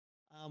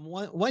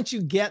Once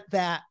you get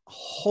that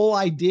whole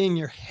idea in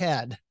your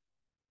head,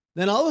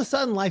 then all of a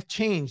sudden life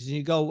changes.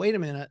 You go, wait a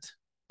minute,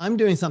 I'm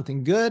doing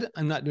something good.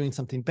 I'm not doing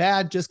something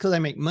bad. Just because I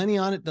make money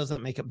on it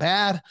doesn't make it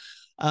bad.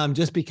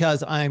 Just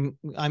because I'm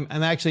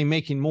actually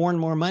making more and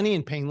more money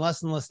and paying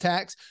less and less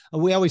tax.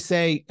 We always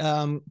say,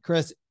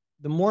 Chris,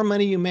 the more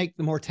money you make,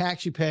 the more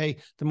tax you pay,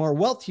 the more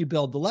wealth you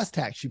build, the less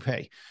tax you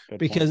pay. Good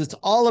because point. It's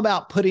all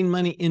about putting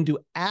money into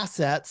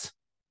assets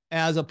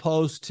as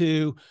opposed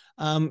to,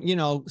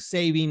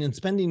 saving and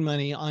spending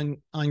money on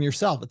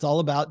yourself. It's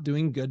all about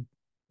doing good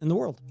in the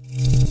world.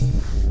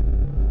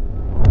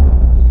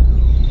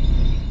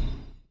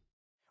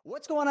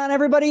 What's going on,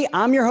 everybody?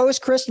 I'm your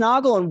host, Chris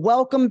Naugle, and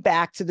welcome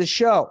back to the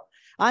show.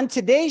 On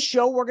today's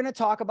show, we're going to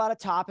talk about a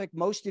topic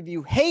most of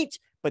you hate,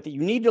 but that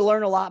you need to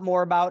learn a lot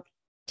more about: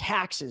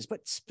 taxes.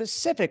 But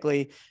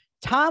specifically,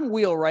 Tom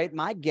Wheelwright,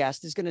 my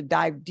guest, is going to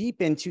dive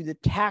deep into the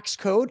tax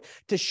code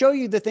to show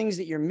you the things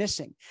that you're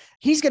missing.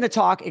 He's going to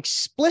talk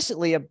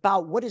explicitly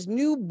about what his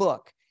new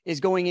book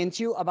is going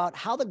into about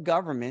how the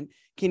government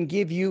can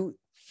give you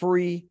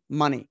free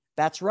money.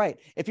 That's right.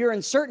 If you're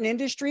in certain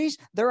industries,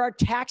 there are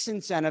tax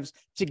incentives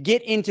to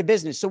get into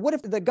business. So what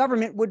if the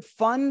government would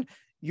fund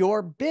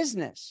your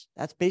business?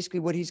 That's basically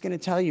what he's going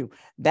to tell you.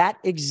 That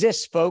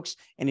exists, folks.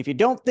 And if you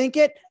don't think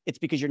it, it's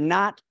because you're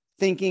not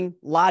thinking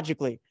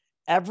logically.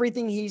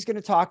 Everything he's going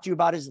to talk to you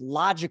about is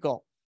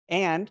logical.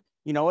 And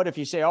you know what? If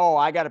you say, oh,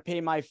 I got to pay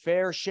my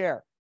fair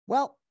share.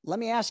 Well, let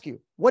me ask you,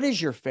 what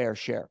is your fair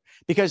share?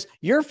 Because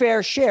your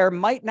fair share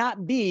might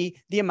not be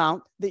the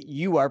amount that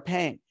you are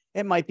paying.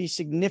 It might be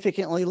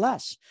significantly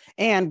less.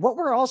 And what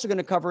we're also going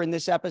to cover in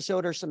this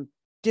episode are some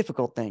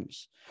difficult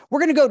things. We're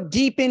going to go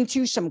deep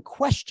into some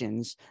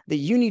questions that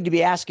you need to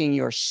be asking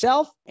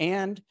yourself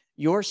and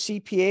your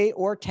CPA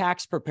or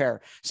tax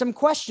preparer. Some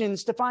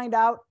questions to find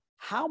out,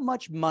 how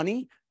much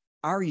money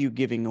are you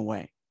giving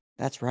away?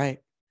 That's right.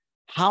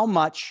 How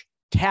much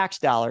tax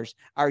dollars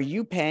are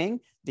you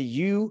paying that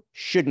you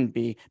shouldn't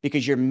be,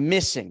 because you're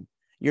missing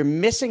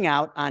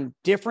out on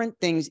different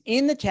things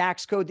in the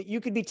tax code that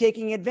you could be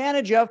taking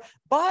advantage of,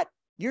 but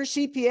your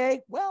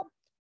CPA, well,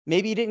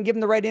 maybe you didn't give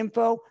them the right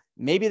info.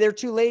 Maybe they're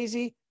too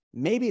lazy.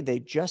 Maybe they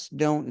just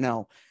don't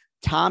know.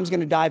 Tom's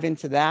going to dive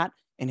into that,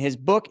 and his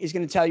book is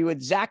going to tell you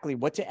exactly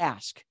what to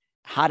ask,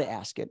 how to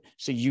ask it,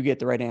 so you get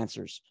the right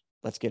answers.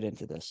 Let's get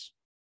into this.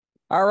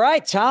 All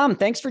right, Tom,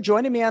 thanks for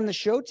joining me on the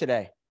show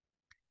today.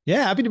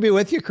 Yeah, happy to be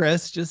with you,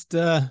 Chris. Just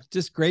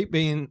great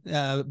being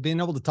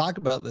able to talk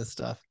about this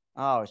stuff.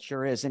 Oh, it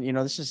sure is. And,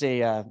 this is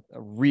a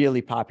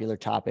really popular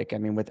topic. I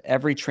mean, with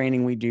every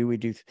training we do, what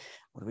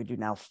do we do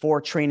now? 4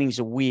 trainings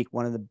a week.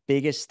 One of the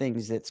biggest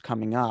things that's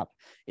coming up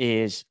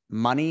is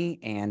money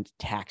and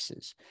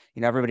taxes.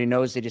 Everybody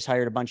knows they just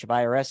hired a bunch of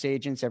IRS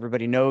agents.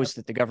 Everybody knows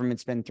that the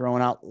government's been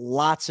throwing out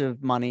lots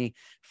of money,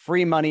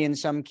 free money in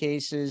some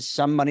cases,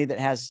 some money that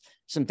has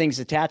some things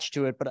attached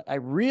to it. But I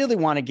really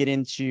want to get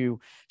into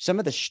some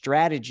of the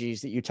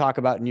strategies that you talk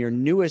about in your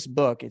newest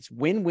book. It's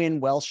Win-Win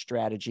Wealth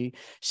Strategy,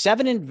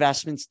 7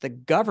 investments the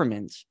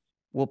government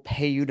will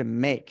pay you to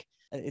make.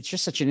 It's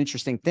just such an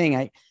interesting thing.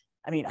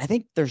 I mean, I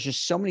think there's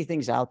just so many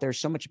things out there,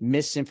 so much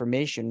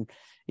misinformation.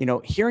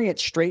 Hearing it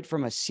straight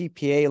from a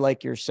CPA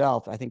like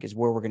yourself, I think is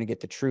where we're going to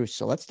get the truth.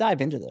 So let's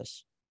dive into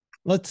this.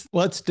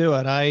 Let's do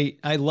it.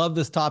 I love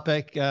this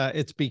topic.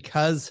 It's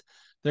because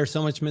there's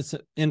so much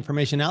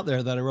misinformation out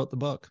there that I wrote the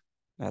book.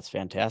 That's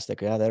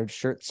fantastic. Yeah, there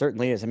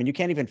certainly is. I mean, you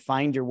can't even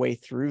find your way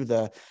through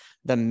the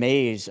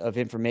maze of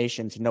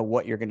information to know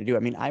what you're going to do. I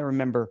mean, I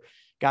remember,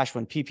 gosh,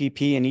 when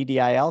PPP and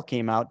EDIL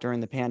came out during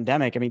the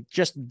pandemic, I mean,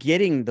 just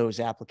getting those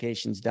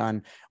applications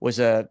done was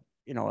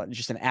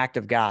just an act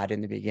of God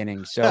in the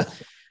beginning. So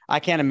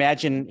I can't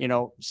imagine,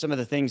 some of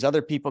the things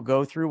other people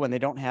go through when they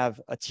don't have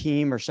a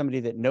team or somebody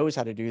that knows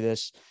how to do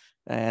this.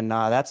 And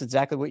that's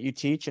exactly what you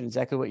teach and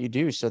exactly what you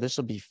do. So this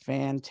will be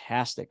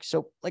fantastic.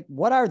 So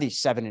what are these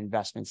 7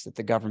 investments that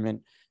the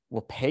government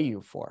will pay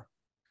you for?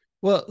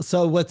 Well,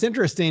 so what's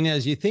interesting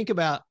is you think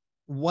about,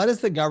 what does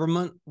the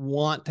government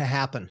want to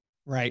happen,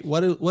 right? What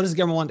does the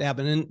government want to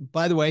happen? And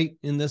by the way,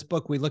 in this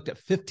book, we looked at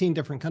 15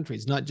 different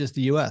countries, not just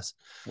the US.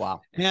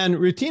 Wow. And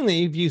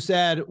routinely, if you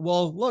said,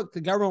 well, look, the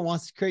government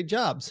wants to create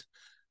jobs,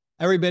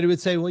 everybody would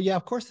say, well, yeah,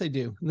 of course they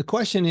do. And the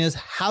question is,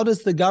 how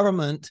does the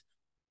government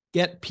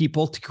get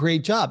people to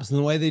create jobs? And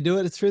the way they do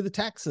it is through the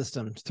tax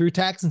system, through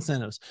tax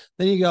incentives.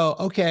 Then you go,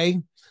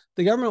 okay,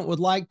 the government would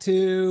like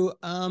to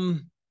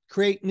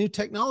create new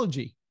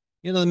technology.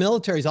 The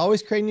military is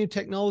always creating new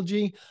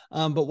technology.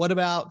 But what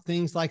about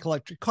things like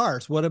electric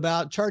cars? What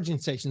about charging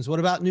stations? What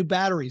about new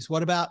batteries?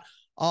 What about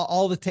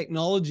all the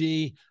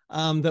technology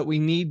that we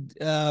need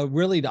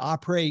really to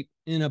operate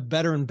in a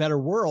better and better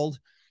world?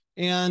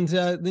 And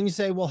then you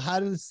say, well, how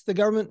does the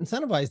government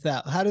incentivize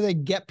that? How do they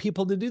get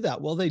people to do that?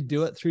 Well, they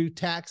do it through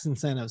tax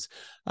incentives.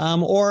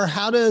 Or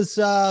how does,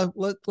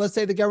 let's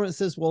say the government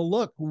says, well,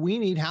 look, we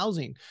need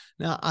housing.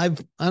 Now, I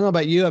don't know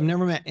about you, I've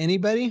never met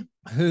anybody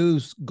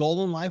whose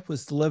goal in life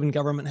was to live in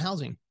government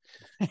housing.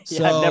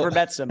 Yeah, I've never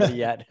met somebody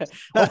yet.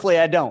 Hopefully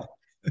I don't.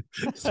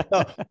 So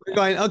we're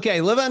going,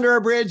 okay, live under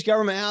a bridge,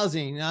 government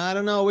housing. I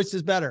don't know which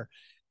is better.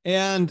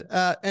 And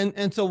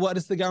so what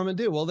does the government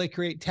do? Well, they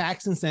create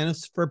tax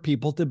incentives for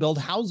people to build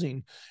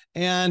housing,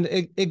 and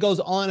it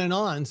goes on and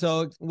on.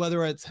 So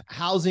whether it's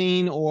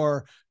housing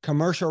or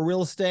commercial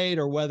real estate,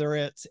 or whether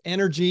it's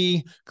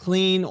energy,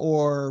 clean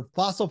or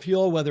fossil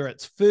fuel, whether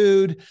it's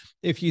food,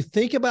 if you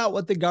think about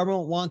what the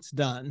government wants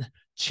done,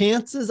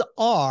 chances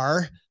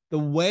are the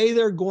way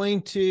they're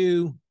going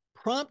to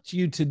prompt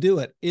you to do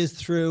it is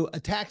through a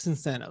tax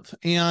incentive.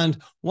 And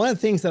one of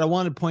the things that I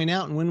want to point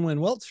out in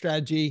win-win wealth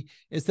strategy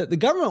is that the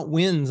government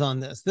wins on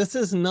this. This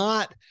is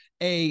not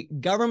a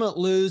government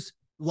lose,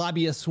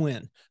 lobbyists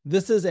win.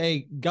 This is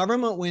a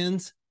government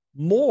wins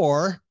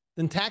more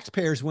than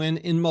taxpayers win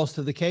in most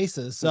of the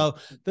cases. So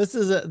this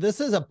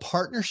is a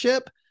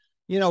partnership.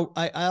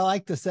 I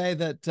like to say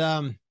that,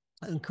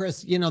 and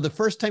Chris, the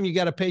first time you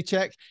got a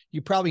paycheck,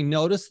 you probably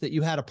noticed that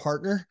you had a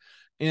partner,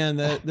 and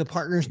the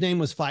partner's name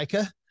was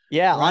FICA.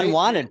 Yeah, right?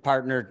 Unwanted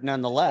partner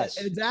nonetheless.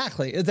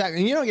 Exactly.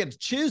 And you don't get to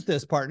choose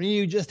this partner.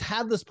 You just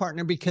have this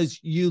partner because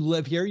you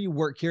live here, you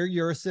work here,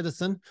 you're a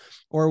citizen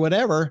or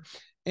whatever.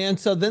 And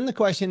so then the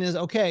question is,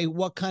 okay,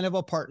 what kind of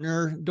a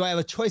partner? Do I have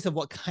a choice of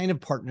what kind of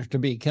partner to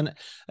be?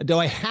 Do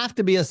I have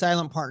to be a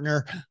silent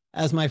partner?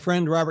 As my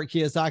friend Robert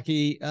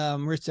Kiyosaki,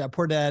 Rich Dad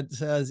Poor Dad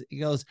says, he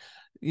goes,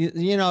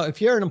 if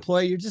you're an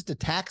employee, you're just a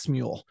tax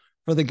mule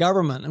for the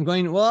government. I'm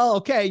going, well,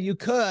 okay, you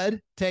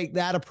could take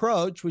that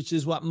approach, which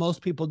is what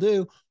most people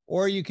do,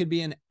 or you could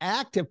be an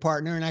active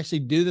partner and actually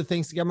do the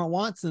things the government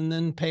wants and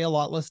then pay a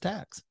lot less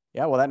tax.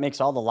 Yeah, well, that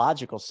makes all the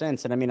logical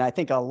sense. And I mean, I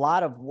think a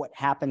lot of what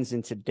happens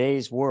in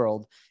today's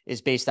world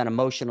is based on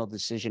emotional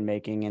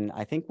decision-making. And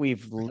I think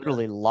we've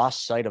literally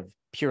lost sight of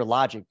pure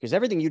logic, because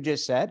everything you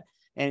just said,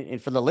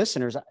 and for the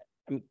listeners, I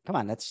mean, come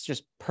on, that's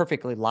just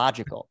perfectly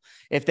logical.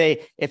 If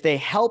they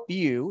help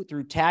you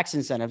through tax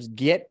incentives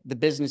get the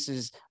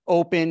businesses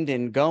opened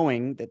and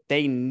going that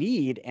they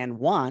need and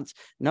want,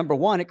 number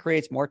one, it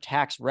creates more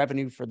tax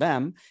revenue for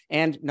them.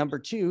 And number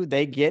two,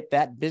 they get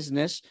that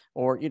business,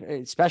 or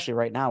especially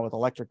right now with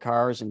electric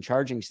cars and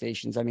charging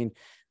stations. I mean,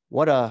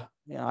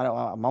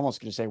 I'm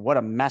almost going to say what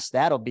a mess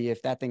that'll be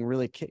if that thing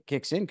really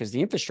kicks in, because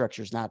the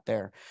infrastructure is not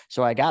there.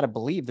 So I got to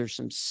believe there's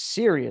some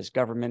serious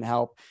government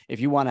help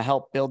if you want to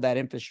help build that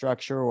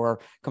infrastructure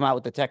or come out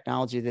with the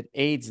technology that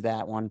aids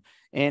that one.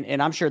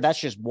 And I'm sure that's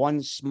just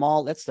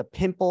that's the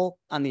pimple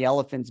on the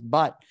elephant's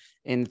butt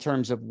in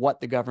terms of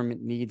what the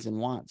government needs and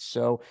wants.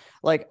 So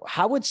like,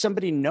 how would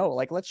somebody know?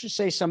 Like, let's just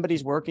say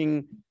somebody's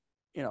working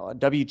a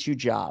W-2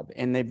 job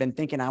and they've been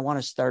thinking, I want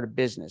to start a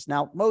business.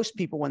 Now, most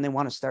people, when they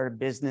want to start a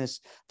business,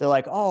 they're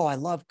like, oh, I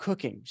love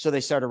cooking. So they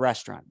start a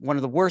restaurant, one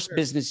of the worst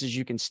businesses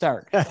you can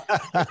start.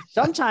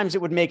 Sometimes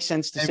it would make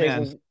sense to say,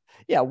 well,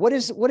 yeah, what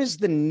is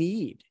the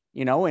need,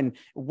 and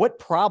what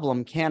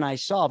problem can I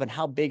solve? And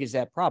how big is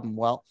that problem?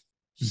 Well,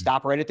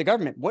 stop right at the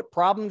government. What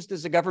problems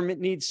does the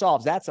government need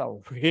solved? That's a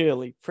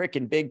really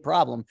freaking big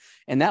problem.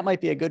 And that might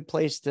be a good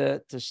place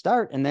to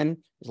start. And then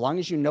as long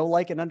as you know,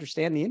 like, and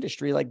understand the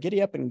industry, like,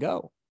 giddy up and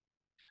go.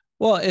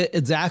 Well,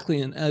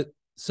 exactly. And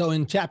so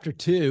in chapter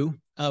 2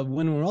 of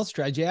Win-Win Wealth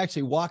Strategy, I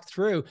actually walked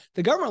through,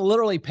 the government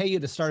literally pay you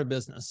to start a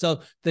business. So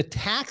the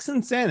tax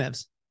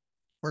incentives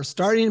for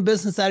starting a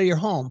business out of your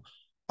home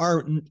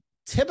are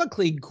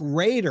typically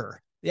greater.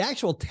 The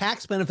actual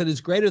tax benefit is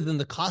greater than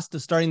the cost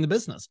of starting the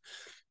business.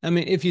 I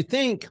mean, if you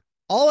think,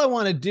 all I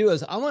want to do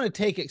is I want to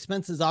take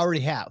expenses I already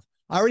have.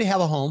 I already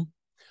have a home.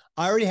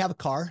 I already have a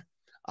car.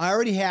 I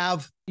already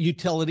have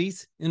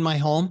utilities in my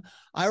home.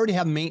 I already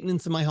have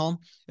maintenance in my home.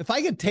 If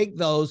I could take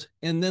those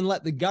and then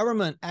let the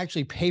government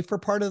actually pay for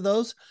part of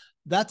those,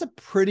 that's a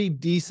pretty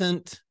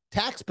decent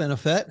tax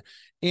benefit.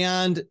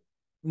 And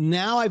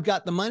now I've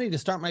got the money to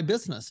start my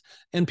business.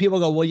 And people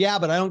go, well, yeah,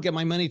 but I don't get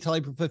my money till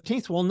April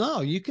 15th. Well,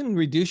 no, you can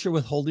reduce your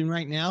withholding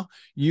right now.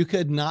 You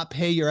could not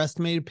pay your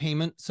estimated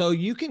payment. So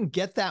you can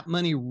get that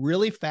money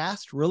really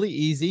fast, really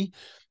easy.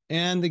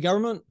 And the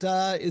government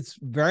is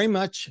very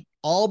much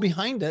all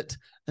behind it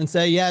and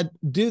say, yeah,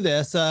 do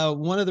this.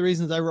 One of the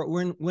reasons I wrote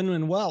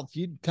Win-Win Wealth,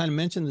 you kind of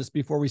mentioned this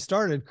before we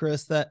started,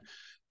 Chris, that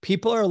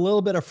people are a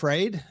little bit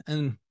afraid,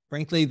 and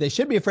frankly, they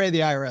should be afraid of the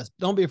IRS.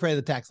 Don't be afraid of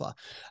the tax law.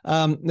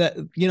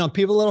 That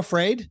people are a little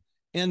afraid,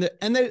 and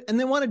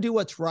they want to do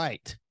what's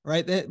right,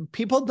 right?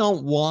 People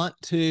don't want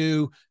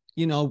to,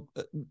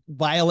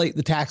 violate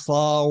the tax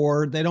law,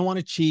 or they don't want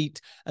to cheat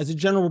as a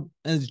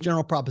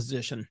general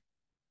proposition.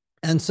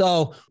 And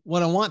so,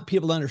 what I want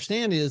people to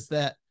understand is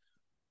that,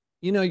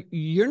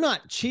 you're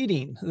not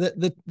cheating.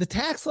 The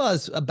tax law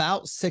is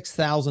about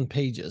 6,000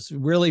 pages,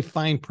 really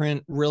fine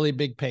print, really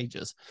big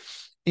pages.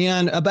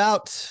 And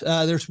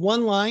there's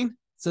one line that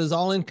says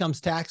all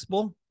income's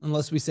taxable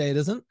unless we say it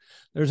isn't.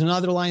 There's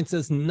another line that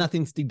says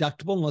nothing's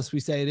deductible unless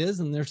we say it is.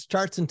 And there's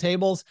charts and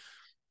tables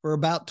for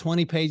about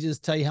 20 pages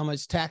tell you how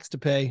much tax to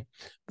pay.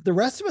 But the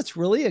rest of it's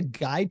really a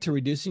guide to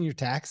reducing your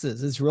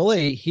taxes. It's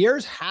really, here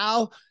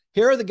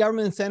are the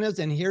government incentives,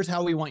 and here's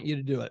how we want you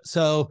to do it.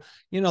 So,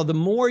 the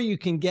more you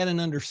can get an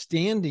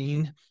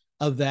understanding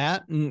of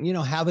that, and,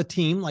 have a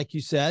team. Like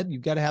you said,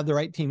 you've got to have the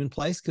right team in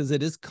place because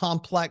it is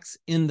complex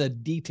in the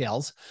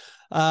details.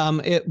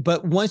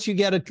 But once you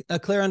get a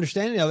clear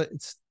understanding of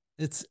it,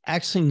 it's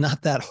actually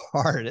not that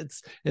hard.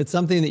 It's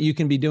something that you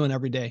can be doing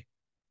every day.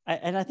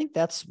 And I think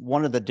that's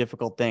one of the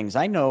difficult things.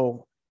 I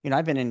know,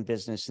 I've been in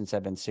business since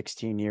I've been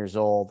 16 years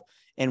old.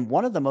 And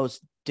one of the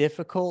most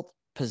difficult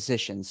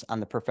positions on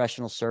the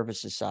professional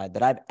services side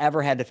that I've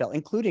ever had to fill,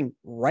 including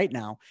right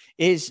now,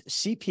 is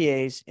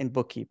CPAs and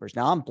bookkeepers.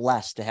 Now, I'm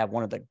blessed to have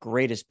one of the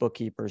greatest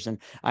bookkeepers, and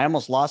I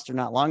almost lost her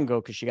not long ago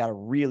because she got a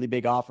really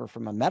big offer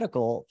from a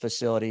medical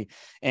facility,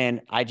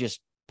 and I just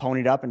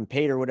ponied up and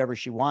paid her whatever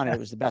she wanted. It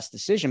was the best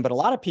decision. But a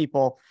lot of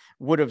people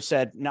would have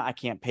said, no, I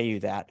can't pay you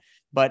that.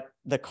 But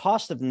the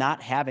cost of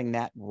not having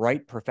that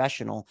right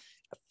professional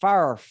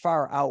far,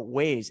 far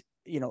outweighs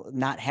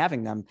not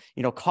having them.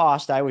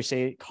 Cost, I always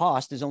say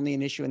cost is only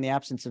an issue in the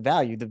absence of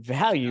value. The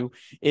value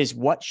is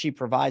what she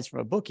provides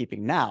from a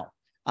bookkeeping. Now,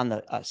 on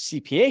the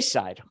CPA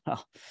side,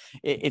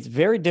 it's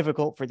very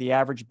difficult for the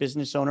average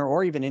business owner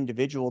or even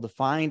individual to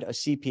find a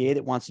CPA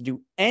that wants to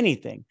do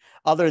anything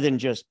other than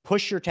just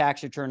push your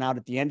tax return out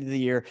at the end of the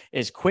year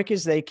as quick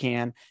as they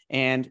can.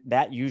 And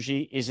that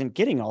usually isn't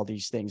getting all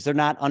these things. They're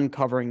not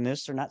uncovering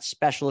this. They're not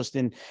specialists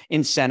in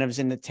incentives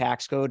in the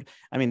tax code.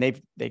 I mean,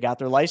 they got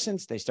their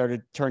license. They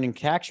started turning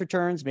tax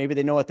returns. Maybe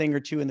they know a thing or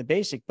two in the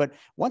basic, but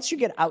once you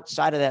get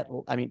outside of that,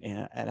 I mean,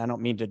 and I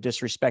don't mean to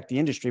disrespect the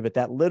industry, but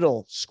that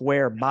little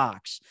square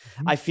box,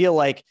 I feel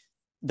like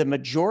the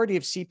majority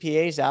of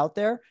CPAs out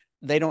there,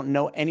 they don't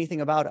know anything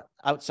about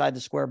outside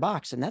the square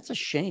box. And that's a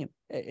shame.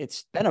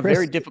 It's been a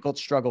very difficult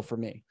struggle for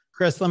me.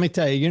 Chris, let me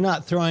tell you, you're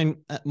not throwing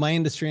my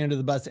industry under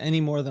the bus any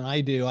more than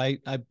I do. I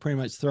pretty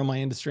much throw my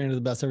industry under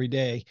the bus every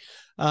day.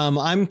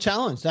 I'm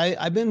challenged.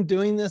 I've been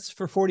doing this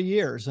for 40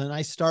 years, and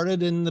I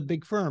started in the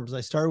big firms.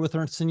 I started with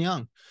Ernst &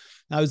 Young.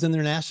 I was in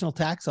their national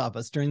tax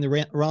office during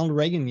the Ronald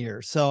Reagan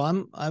years.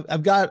 So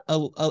I've got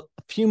a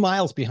few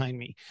miles behind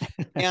me,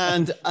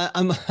 and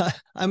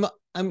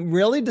I'm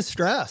really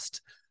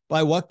distressed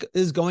by what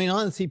is going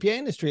on in the CPA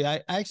industry.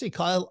 I actually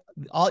call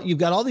you've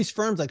got all these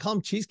firms. I call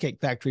them Cheesecake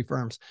Factory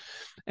firms,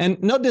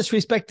 and no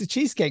disrespect to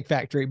Cheesecake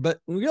Factory, but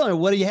really,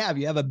 what do you have?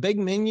 You have a big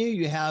menu.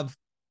 You have,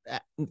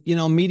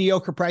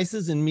 mediocre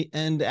prices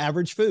and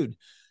average food.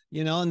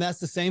 And that's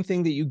the same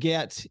thing that you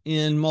get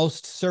in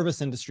most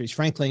service industries,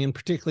 frankly, and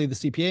particularly the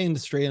CPA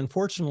industry,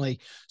 unfortunately.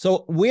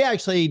 So we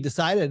actually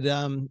decided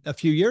a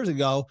few years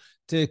ago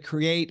to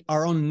create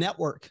our own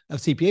network of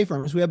CPA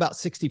firms. We have about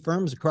 60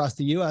 firms across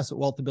the U.S. at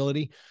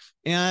WealthAbility.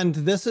 And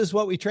this is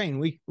what we train.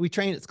 We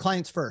train it's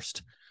clients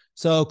first.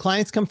 So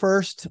clients come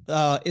first.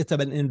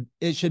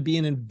 It should be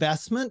an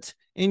investment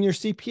in your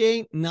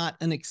CPA, not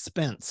an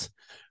expense.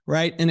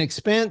 Right. An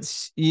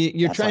expense,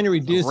 you're That's trying to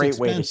reduce great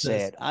expenses. Way to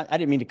say it. I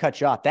didn't mean to cut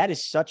you off. That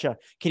is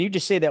can you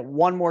just say that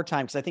one more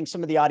time? Because I think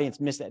some of the audience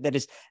missed that. That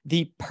is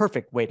the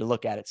perfect way to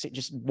look at it. So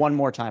just one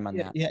more time on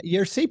that. Yeah.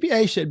 Your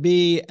CPA should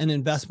be an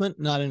investment,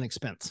 not an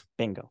expense.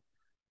 Bingo.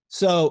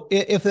 So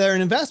if they're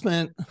an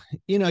investment,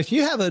 if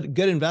you have a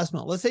good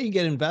investment, let's say you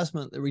get an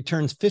investment that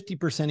returns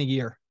 50% a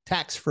year,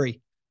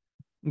 tax-free,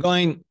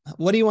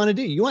 what do you want to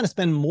do? You want to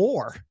spend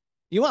more.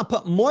 You want to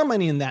put more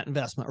money in that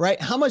investment, right?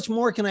 How much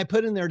more can I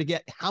put in there to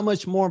get how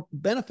much more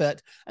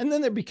benefit? And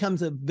then there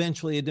becomes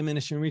eventually a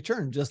diminishing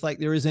return, just like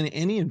there is in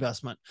any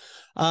investment.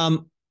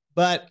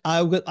 But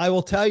I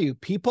will tell you,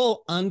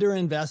 people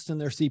underinvest in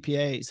their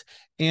CPAs.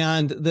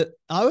 And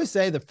I always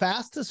say the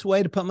fastest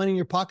way to put money in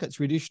your pocket is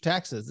reduce your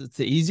taxes. It's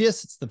the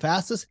easiest, it's the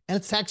fastest, and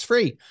it's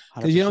tax-free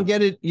because you don't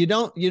get it. You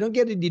don't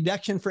get a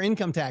deduction for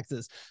income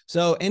taxes.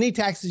 So any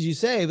taxes you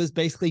save is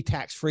basically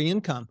tax-free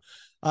income.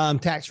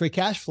 Tax-free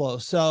cash flow.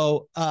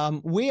 So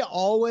we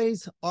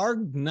always, our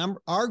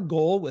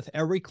goal with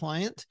every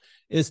client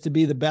is to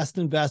be the best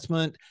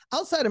investment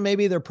outside of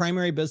maybe their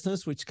primary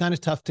business, which is kind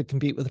of tough to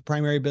compete with a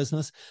primary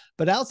business.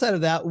 But outside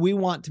of that, we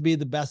want to be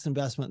the best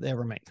investment they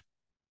ever make.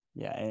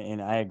 Yeah,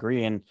 and I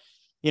agree. And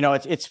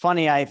it's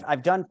funny.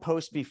 I've done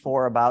posts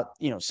before about,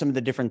 some of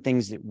the different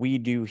things that we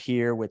do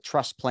here with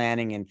trust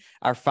planning and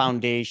our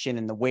foundation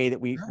and the way that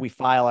we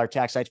file our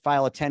tax. I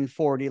file a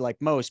 1040 like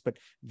most, but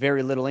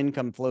very little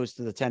income flows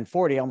to the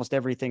 1040. Almost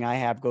everything I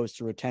have goes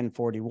through a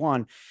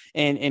 1041.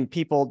 And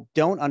people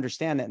don't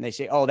understand that. And they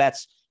say, oh, that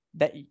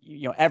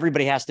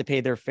everybody has to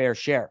pay their fair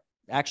share.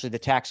 Actually, the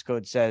tax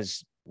code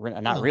says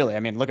not really. I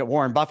mean, look at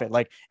Warren Buffett,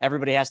 like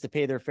everybody has to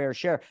pay their fair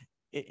share.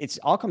 It's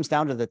all comes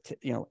down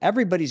to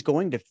everybody's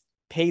going to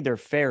pay their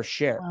fair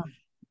share.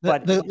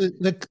 But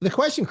the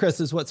question, Chris,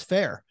 is what's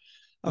fair?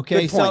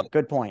 Okay.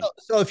 Good point.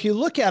 So if you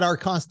look at our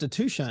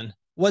Constitution,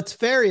 what's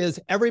fair is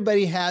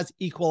everybody has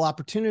equal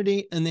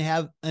opportunity and they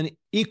have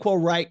equal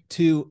right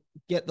to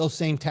get those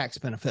same tax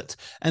benefits.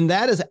 And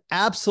that is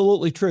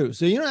absolutely true.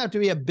 So you don't have to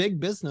be a big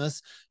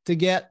business to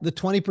get the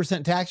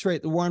 20% tax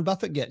rate that Warren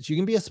Buffett gets. You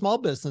can be a small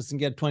business and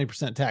get a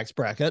 20% tax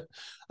bracket,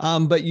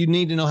 but you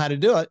need to know how to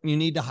do it. You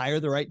need to hire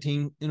the right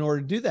team in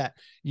order to do that.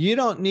 You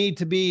don't need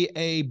to be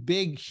a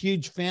big,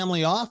 huge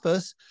family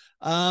office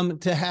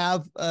to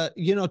have,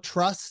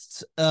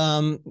 trusts,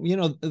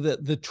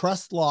 the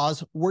trust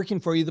laws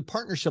working for you, the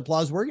partnership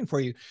laws working for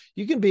you.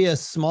 You can be a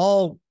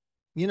small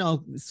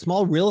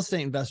real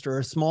estate investor or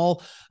a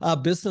small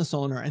business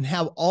owner and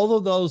have all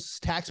of those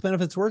tax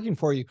benefits working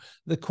for you.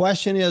 The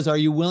question is, are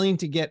you willing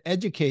to get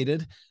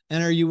educated,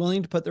 and are you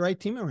willing to put the right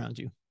team around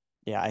you?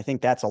 Yeah, I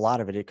think that's a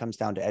lot of it. It comes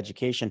down to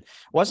education.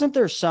 Wasn't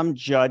there some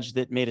judge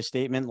that made a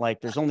statement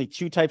like there's only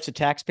two types of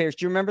taxpayers?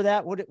 Do you remember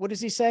that? What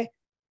does he say?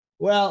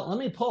 Well, let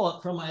me pull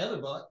it from my other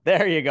book.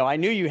 There you go. I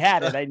knew you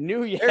had it. I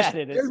knew you had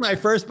it. Here's my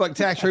first book,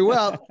 Tax Free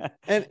Wealth.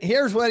 And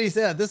here's what he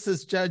said. This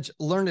is Judge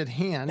Learned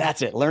Hand.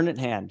 That's it. Learned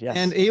Hand. Yes.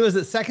 And he was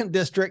at Second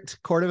District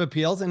Court of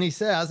Appeals. And he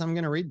says, I'm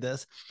going to read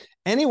this.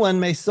 Anyone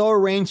may so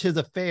arrange his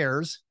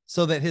affairs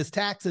so that his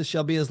taxes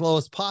shall be as low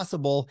as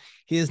possible.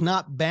 He is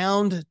not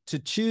bound to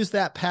choose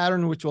that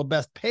pattern which will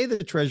best pay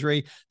the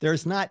Treasury.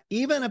 There's not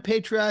even a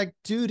patriotic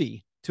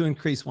duty to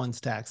increase one's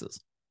taxes.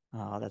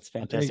 Oh, that's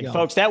fantastic,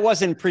 folks. That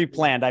wasn't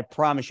pre-planned. I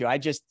promise you.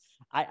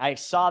 I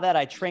saw that.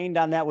 I trained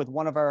on that with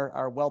one of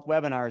our wealth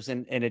webinars,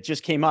 and it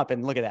just came up.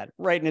 And look at that,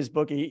 right in his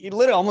book. He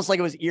literally almost like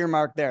it was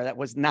earmarked there. That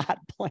was not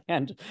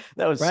planned.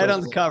 That was right so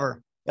on cool. The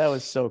cover. That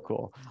was so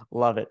cool.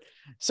 Love it.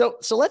 So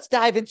let's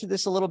dive into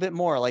this a little bit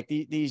more. Like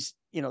these,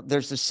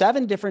 there's the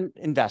 7 different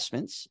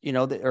investments,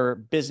 that are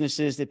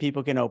businesses that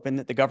people can open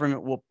that the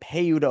government will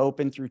pay you to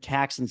open through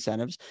tax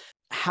incentives.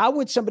 How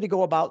would somebody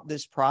go about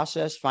this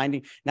process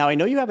finding? Now, I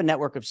know you have a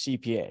network of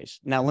CPAs.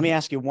 Now, let me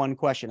ask you one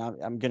question.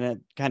 I'm going to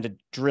kind of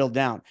drill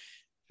down.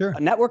 Sure.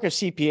 A network of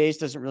CPAs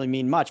doesn't really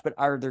mean much, but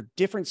are there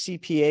different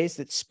CPAs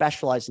that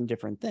specialize in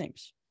different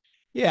things?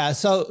 Yeah.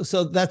 So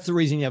that's the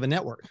reason you have a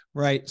network,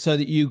 right? So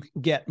that you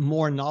get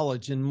more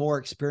knowledge and more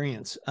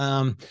experience.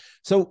 And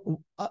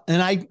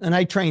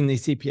I train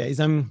these CPAs.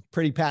 I'm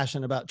pretty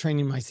passionate about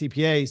training my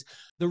CPAs.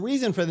 The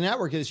reason for the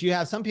network is you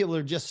have some people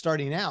that are just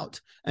starting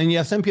out, and you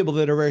have some people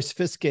that are very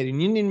sophisticated,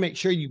 and you need to make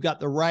sure you've got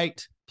the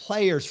right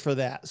players for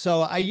that.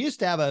 So I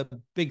used to have a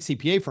big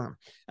CPA firm,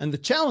 and the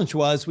challenge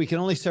was we could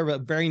only serve a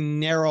very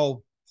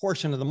narrow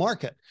portion of the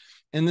market.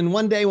 And then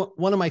one day,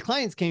 one of my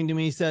clients came to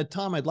me, he said,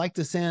 Tom, I'd like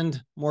to send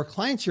more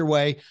clients your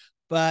way,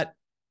 but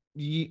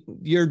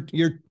you're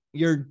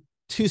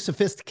too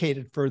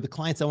sophisticated for the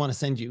clients I want to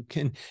send you.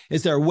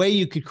 Is there a way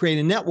you could create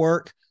a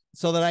network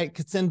so that I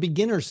could send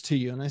beginners to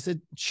you? And I said,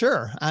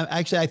 sure.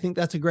 I think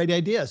that's a great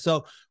idea.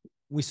 So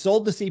we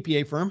sold the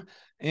CPA firm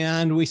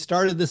and we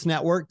started this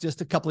network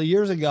just a couple of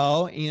years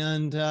ago.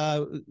 And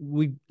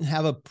we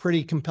have a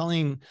pretty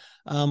compelling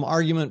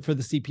argument for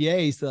the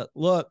CPAs that,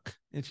 look,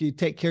 if you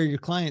take care of your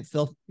clients,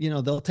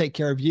 they'll take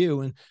care of you.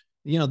 And,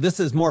 this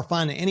is more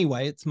fun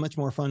anyway. It's much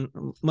more fun,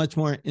 much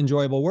more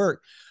enjoyable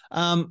work.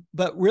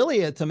 But really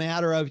it's a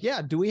matter of,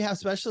 do we have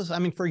specialists? I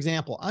mean, for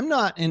example, I'm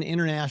not an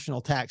international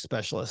tax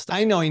specialist.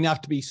 I know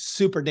enough to be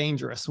super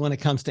dangerous when it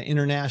comes to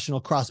international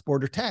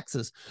cross-border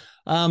taxes.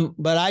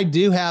 But I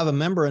do have a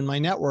member in my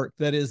network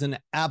that is an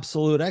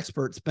absolute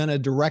expert. It's been a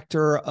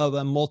director of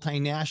a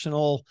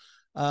multinational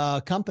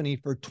company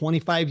for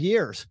 25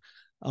 years.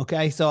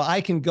 Okay. So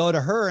I can go to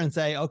her and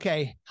say,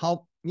 okay,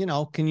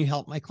 can you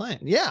help my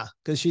client? Yeah.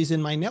 Because she's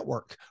in my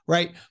network.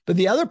 Right. But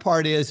the other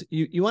part is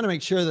you want to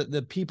make sure that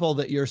the people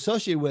that you're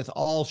associated with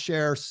all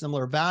share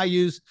similar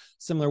values,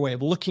 similar way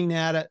of looking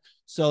at it,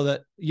 so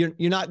that you're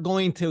not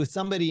going to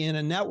somebody in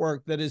a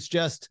network that is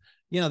just,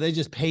 they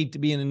just paid to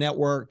be in a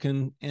network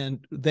and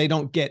they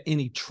don't get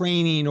any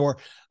training or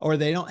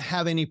they don't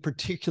have any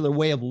particular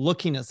way of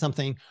looking at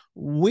something.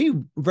 We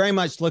very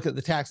much look at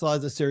the tax law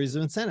as a series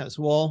of incentives.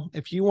 Well,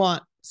 if you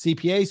want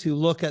CPAs who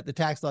look at the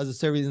tax law as a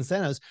series of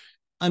incentives,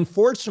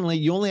 unfortunately,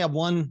 you only have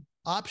one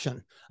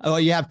option. Well,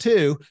 you have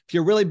two. If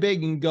you're really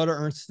big, you can go to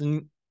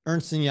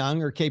Ernst &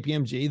 Young or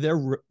KPMG.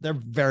 They're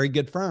very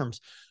good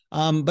firms.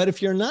 But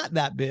if you're not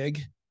that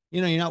big,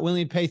 you're not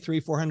willing to pay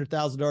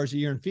 $300,000-$400,000 a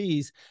year in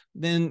fees,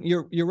 then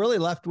you're really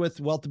left with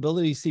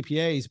WealthAbility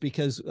CPAs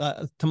because,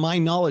 to my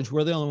knowledge,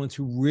 we're the only ones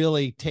who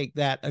really take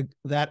that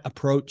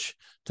approach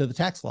to the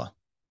tax law.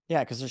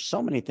 Yeah, because there's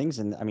so many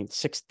things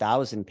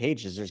 6,000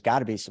 pages. There's got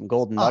to be some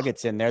golden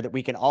nuggets in there that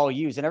we can all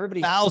use. And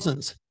everybody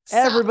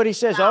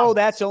says, oh,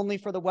 that's only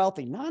for the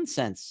wealthy.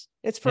 Nonsense.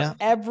 It's for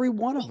every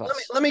one of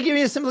us. Let me give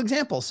you a simple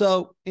example.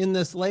 So in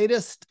this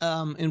latest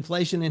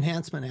Inflation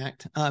Reduction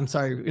Act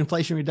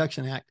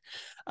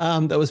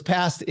that was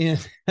passed in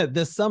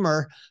this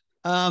summer,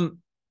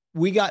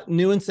 we got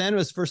new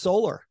incentives for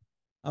solar.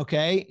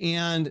 Okay.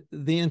 And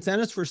the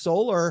incentives for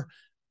solar,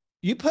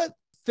 you put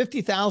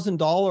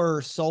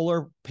 $50,000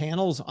 solar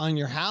panels on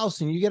your house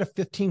and you get a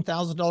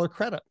 $15,000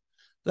 credit.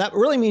 That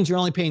really means you're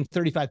only paying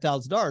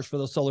 $35,000 for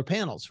those solar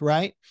panels,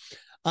 right?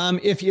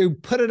 If you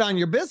put it on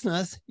your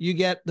business, you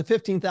get the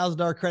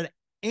 $15,000 credit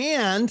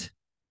and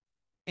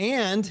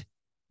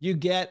you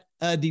get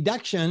a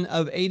deduction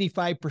of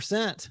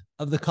 85%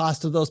 of the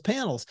cost of those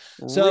panels.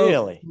 So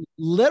really,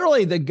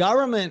 literally the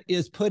government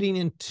is putting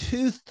in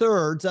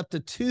 2/3, up to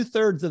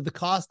 2/3 of the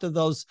cost of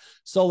those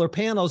solar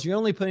panels. You're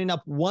only putting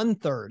up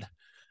 1/3.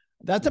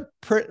 That's a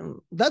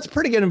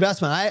pretty good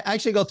investment. I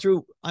actually go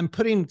through, I'm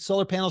putting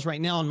solar panels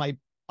right now on my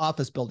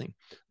office building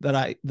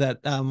that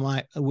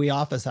we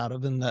office out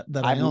of, and that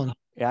I own.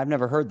 Yeah, I've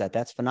never heard that.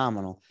 That's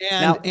phenomenal.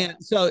 And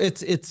so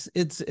it's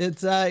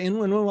in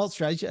win-win wealth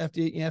strategy.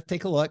 You have to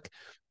take a look.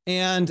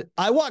 And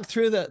I walked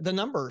through the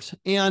numbers,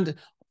 and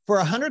for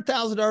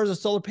 $100,000 of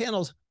solar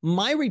panels,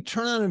 my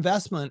return on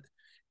investment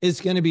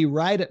is going to be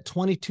right at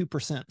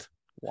 22%.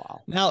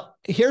 Wow. Now,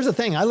 here's the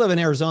thing. I live in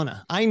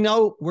Arizona. I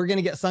know we're going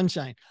to get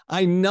sunshine.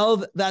 I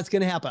know that's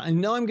going to happen. I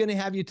know I'm going to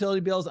have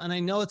utility bills, and I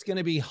know it's going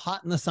to be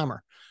hot in the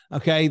summer.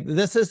 Okay.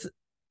 This is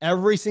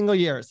every single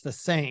year. It's the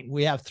same.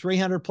 We have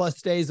 300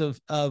 plus days of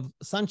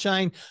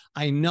sunshine.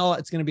 I know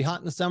it's going to be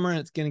hot in the summer, and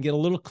it's going to get a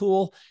little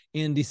cool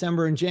in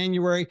December and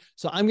January.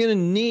 So I'm going to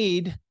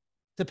need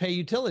to pay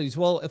utilities.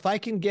 Well, if I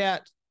can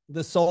get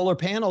the solar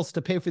panels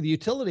to pay for the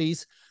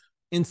utilities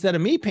instead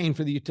of me paying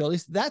for the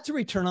utilities, that's a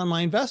return on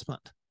my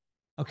investment.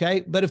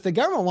 Okay. But if the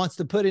government wants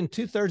to put in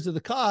 2/3 of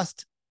the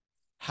cost,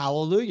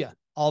 hallelujah,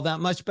 all that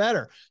much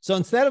better. So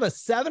instead of a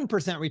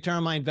 7% return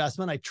on my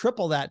investment, I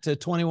triple that to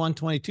 21,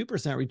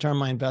 22% return on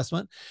my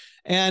investment.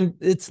 And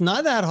it's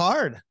not that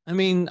hard. I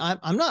mean,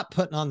 I'm not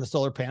putting on the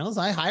solar panels.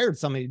 I hired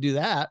somebody to do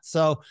that.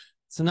 So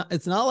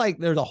it's not like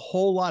there's a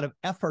whole lot of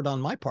effort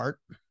on my part.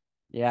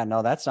 Yeah,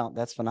 no, that's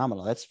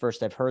phenomenal. That's the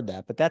first I've heard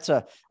that, but that's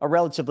a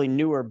relatively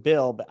newer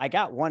bill. But I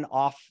got one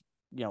off,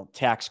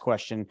 tax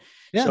question.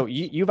 Yeah. So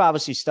you've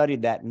obviously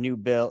studied that new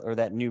bill,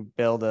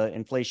 the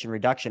Inflation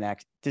Reduction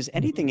Act. Does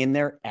anything in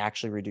there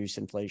actually reduce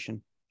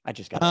inflation? I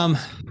just got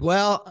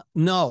well,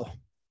 no.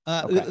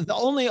 Okay. The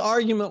only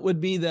argument would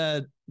be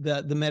the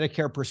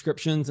Medicare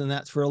prescriptions, and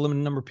that's for a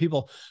limited number of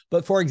people.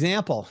 But for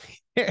example,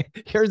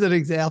 here's an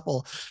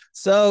example.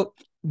 So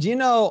do you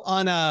know,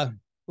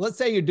 let's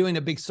say you're doing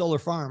a big solar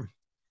farm.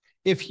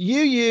 If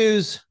you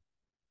use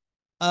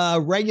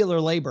regular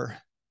labor,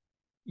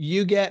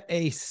 you get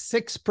a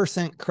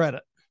 6%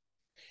 credit.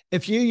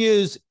 If you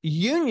use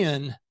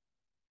union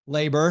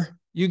labor,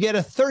 you get a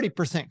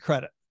 30%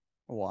 credit.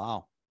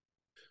 Wow.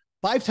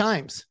 5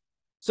 times.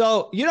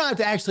 So you don't have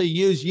to actually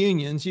use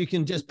unions. You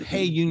can just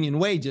pay union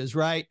wages,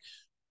 right?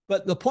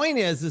 But the point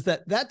is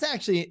that that's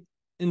actually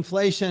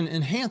inflation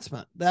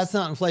enhancement. That's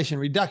not inflation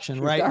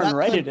reduction, right? Darn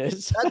right it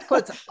is. That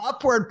puts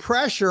upward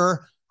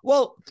pressure.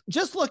 Well,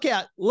 just look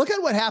at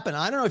what happened.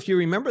 I don't know if you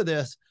remember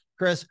this,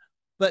 Chris,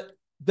 but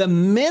the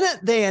minute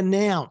they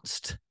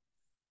announced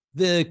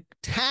the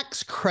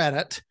tax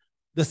credit,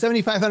 the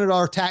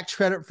 $7,500 tax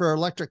credit for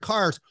electric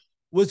cars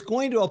was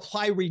going to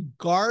apply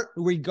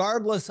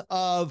regardless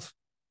of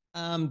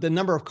the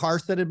number of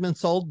cars that had been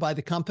sold by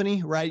the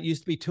company, right? It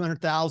used to be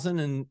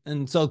 200,000.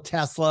 And so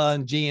Tesla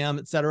and GM,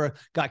 et cetera,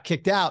 got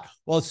kicked out.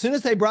 Well, as soon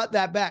as they brought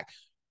that back,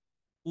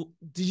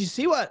 did you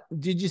see what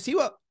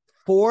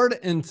Ford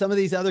and some of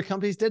these other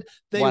companies did?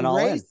 They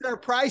raised their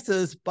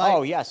prices by,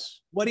 oh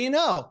yes, what do you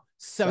know?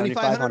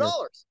 $7,500.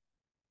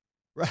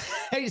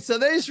 Right. So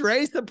they just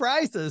raised the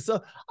prices.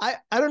 So I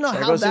don't know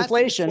how that's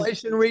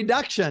inflation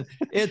reduction.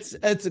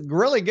 It's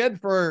really good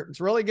for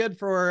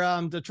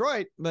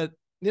Detroit, but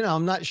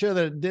I'm not sure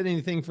that it did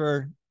anything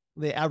for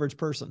the average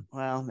person.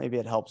 Well, maybe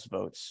it helps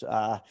votes.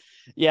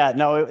 Yeah,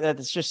 no,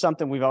 it's just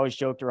something we've always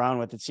joked around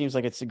with. It seems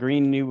like it's a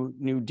green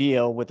new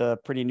deal with a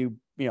pretty new,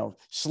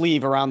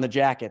 sleeve around the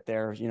jacket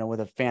there,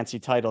 with a fancy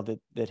title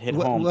that hit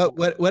home.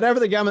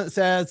 Whatever the government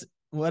says,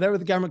 whatever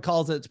the government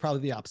calls it, it's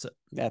probably the opposite.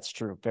 That's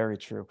true. Very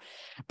true.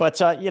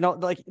 But,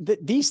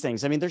 these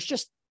things, I mean,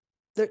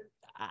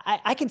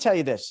 I can tell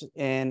you this,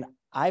 and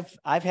I've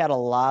had a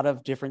lot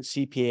of different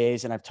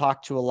CPAs, and I've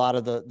talked to a lot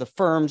of the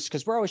firms,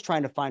 because we're always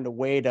trying to find a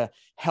way to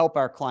help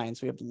our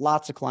clients. We have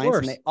lots of clients,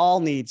 and they all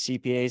need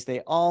CPAs.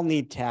 They all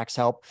need tax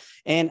help.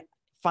 And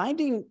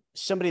finding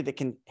somebody that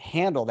can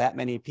handle that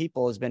many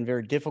people has been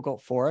very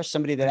difficult for us.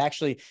 Somebody that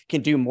actually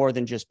can do more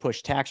than just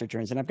push tax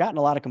returns. And I've gotten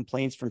a lot of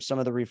complaints from some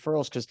of the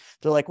referrals, because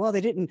they're like, well,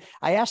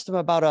 I asked them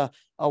about a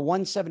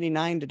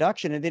 179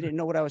 deduction, and they didn't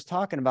know what I was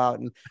talking about.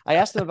 And I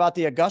asked them about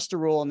the Augusta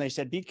rule, and they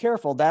said, be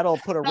careful, that'll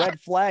put a red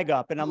flag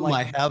up. And I'm like,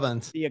 my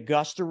heavens, the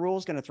Augusta rule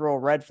is going to throw a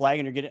red flag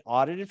and you're getting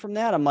audited from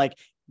that? I'm like,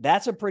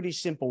 that's a pretty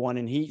simple one.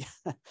 And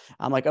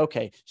I'm like,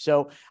 okay,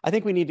 so I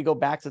think we need to go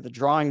back to the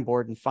drawing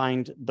board and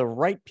find the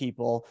right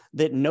people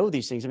that know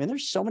these things. I mean,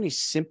 there's so many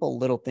simple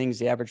little things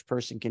the average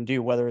person can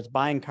do, whether it's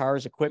buying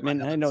cars, equipment,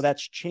 and I know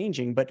that's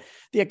changing, but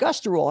the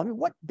Augusta rule, I mean,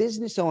 what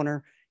business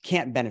owner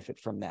can't benefit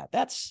from that?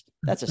 That's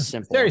a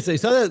simple seriously.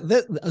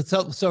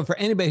 So for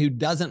anybody who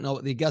doesn't know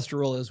what the Augusta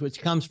rule is, which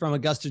comes from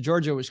Augusta,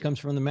 Georgia, which comes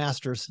from the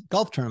Masters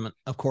golf tournament,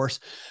 of course,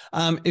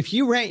 if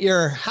you rent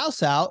your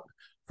house out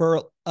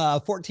for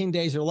 14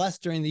 days or less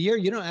during the year,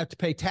 you don't have to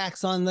pay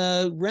tax on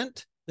the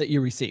rent that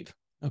you receive.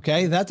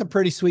 Okay. That's a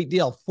pretty sweet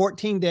deal.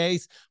 14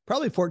 days,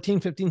 probably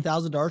 $14,000,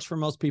 $15,000 for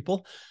most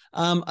people,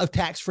 of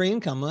tax-free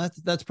income. Well,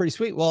 that's pretty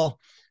sweet. Well,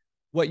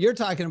 What you're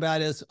talking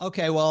about is,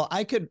 okay, well,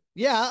 I could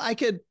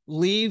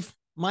leave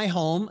my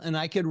home and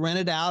I could rent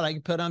it out. I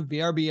could put on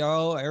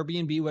VRBO,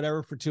 Airbnb,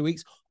 whatever for 2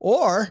 weeks,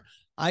 or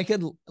I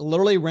could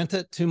literally rent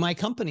it to my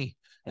company.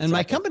 And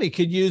my company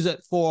could use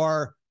it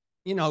for,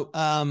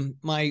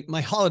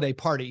 my holiday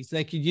parties.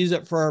 They could use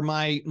it for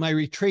my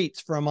retreats,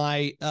 for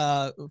my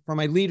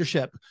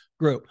leadership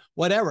group,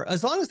 whatever.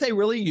 As long as they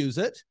really use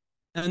it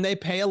and they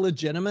pay a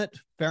legitimate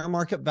fair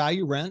market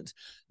value rent,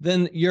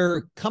 then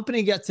your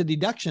company gets a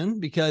deduction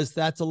because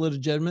that's a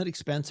legitimate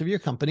expense of your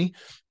company.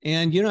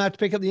 And you don't have to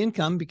pick up the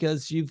income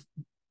because you've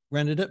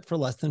rented it for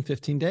less than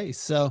 15 days.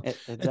 So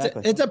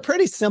it's a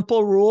pretty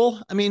simple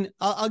rule. I mean,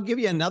 I'll give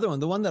you another one.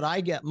 The one that I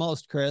get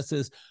most, Chris,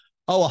 is,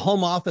 a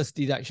home office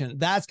deduction.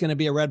 That's going to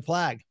be a red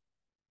flag.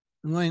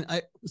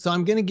 So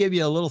I'm going to give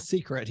you a little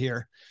secret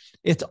here.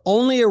 It's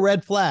only a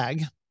red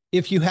flag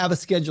if you have a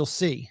Schedule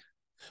C,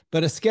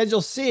 but a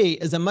Schedule C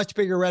is a much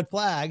bigger red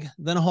flag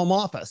than a home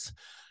office,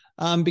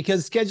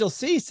 because Schedule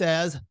C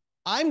says,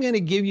 I'm going to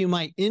give you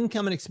my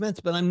income and expense,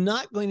 but I'm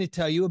not going to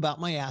tell you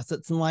about my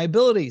assets and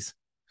liabilities.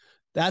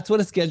 That's what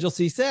a Schedule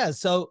C says.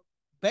 So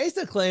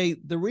basically,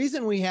 the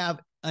reason we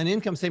have an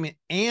income statement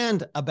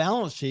and a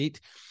balance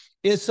sheet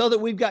is so that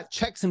we've got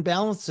checks and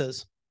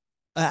balances.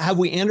 Have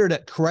we entered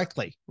it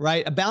correctly,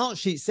 right? A balance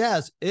sheet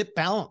says it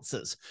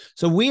balances.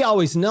 So we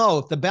always know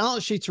if the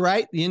balance sheet's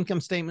right, the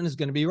income statement is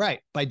going to be right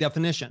by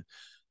definition.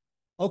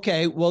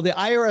 Okay, well, the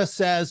IRS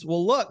says,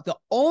 well, look, the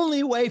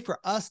only way for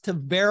us to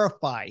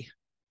verify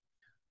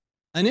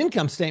an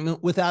income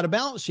statement without a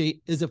balance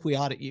sheet is if we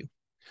audit you.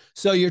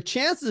 So your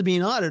chances of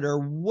being audited are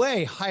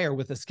way higher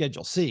with a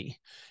Schedule C.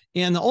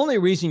 And the only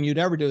reason you'd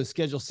ever do a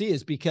Schedule C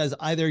is because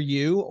either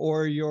you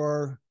or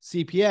your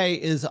CPA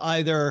is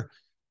either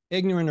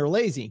ignorant or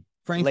lazy,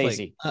 frankly.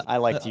 Lazy. I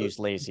like to use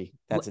lazy.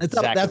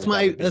 That's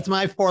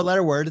my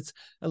four-letter word. It's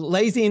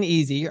lazy and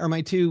easy are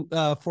my two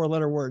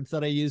four-letter words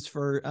that I use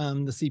for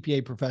the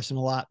CPA profession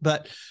a lot.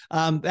 But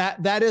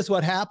that is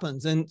what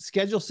happens. And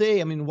Schedule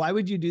C, I mean, why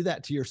would you do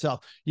that to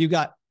yourself? You've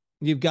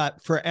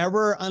got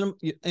forever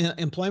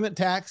employment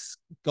tax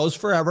goes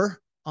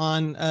forever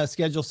on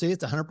Schedule C.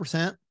 It's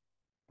 100%.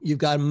 You've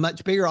got a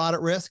much bigger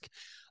audit risk.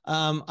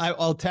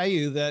 I'll tell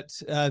you that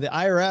the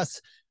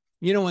IRS,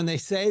 when they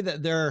say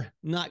that they're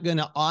not going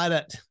to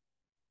audit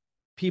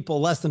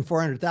people less than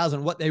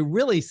 400,000, what they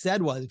really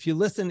said was, if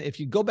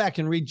you go back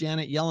and read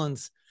Janet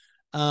Yellen's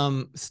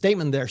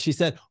statement there, she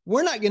said,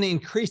 we're not going to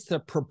increase the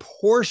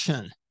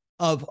proportion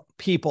of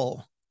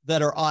people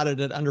that are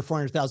audited under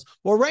 400,000.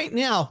 Well, right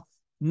now,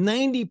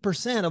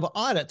 90% of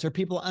audits are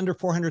people under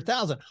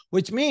 400,000,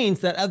 which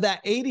means that of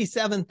that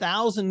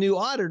 87,000 new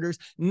auditors,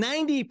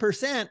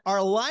 90%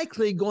 are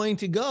likely going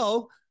to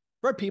go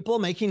for people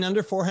making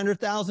under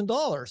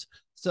 $400,000.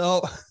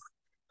 So,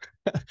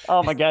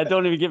 oh my God,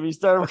 don't even get me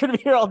started. We're going to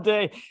be here all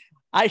day.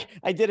 I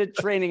did a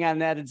training on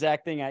that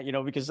exact thing,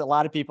 because a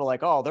lot of people are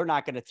like, oh, they're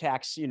not going to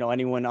tax,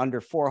 anyone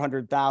under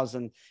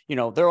 400,000,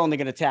 they're only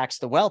going to tax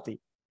the wealthy.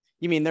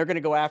 You mean they're going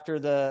to go after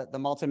the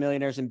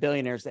multimillionaires and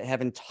billionaires that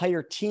have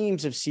entire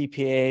teams of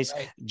CPAs,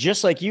 right,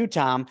 just like you,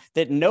 Tom,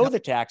 that know the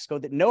tax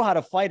code, that know how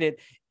to fight it.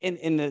 And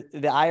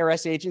the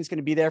IRS agent's going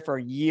to be there for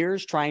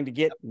years trying to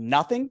get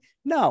nothing?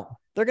 No,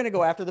 they're going to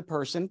go after the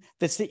person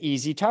that's the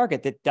easy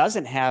target, that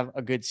doesn't have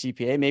a good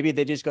CPA. Maybe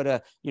they just go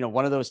to,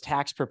 one of those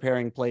tax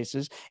preparing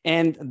places,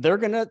 and they're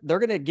going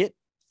to get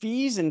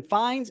fees and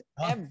fines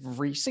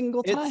every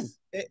single time.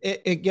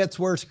 It gets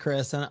worse,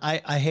 Chris. And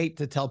I hate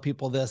to tell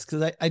people this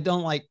because I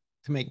don't like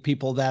to make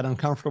people that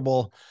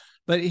uncomfortable.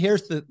 But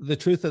here's the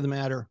truth of the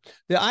matter.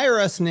 The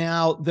IRS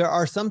now, there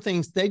are some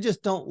things they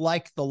just don't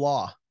like the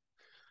law.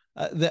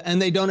 And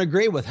they don't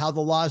agree with how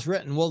the law is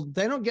written. Well,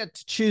 they don't get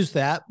to choose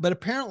that, but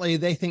apparently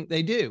they think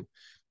they do.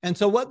 And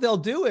so what they'll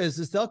do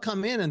is they'll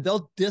come in and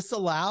they'll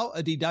disallow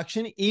a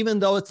deduction, even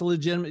though it's a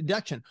legitimate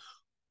deduction.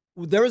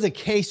 There was a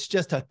case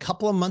just a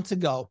couple of months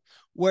ago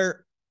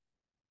where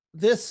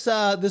this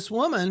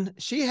woman,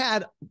 she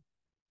had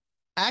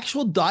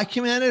actual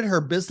documented her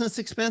business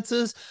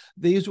expenses.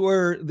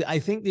 I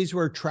think these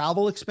were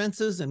travel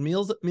expenses and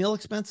meal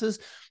expenses.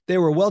 They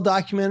were well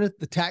documented.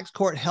 The tax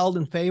court held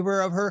in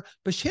favor of her,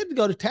 but she had to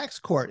go to tax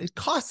court. It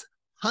costs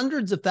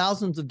hundreds of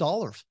thousands of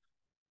dollars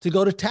to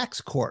go to tax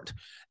court.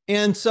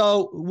 And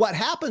so what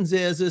happens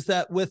is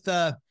that with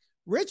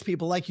rich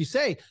people, like you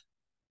say,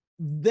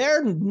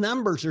 their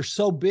numbers are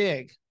so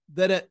big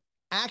that it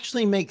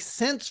actually makes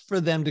sense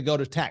for them to go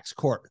to tax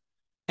court,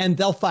 and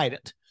they'll fight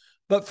it.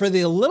 But for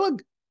the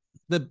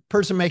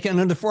person making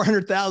under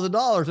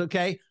 $400,000,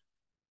 okay,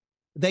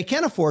 they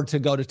can't afford to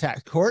go to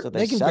tax court. So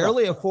they can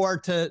barely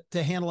afford to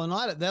handle an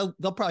audit.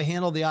 They'll probably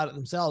handle the audit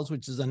themselves,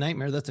 which is a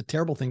nightmare. That's a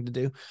terrible thing to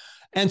do.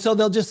 And so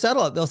they'll just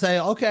settle it. They'll say,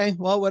 okay,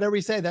 well, whatever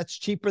you say, that's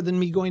cheaper than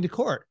me going to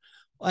court.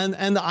 And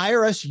the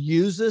IRS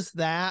uses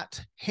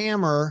that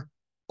hammer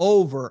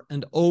over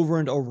and over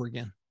and over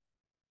again.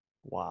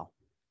 Wow.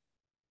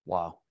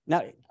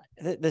 Now,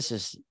 this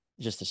is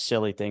just a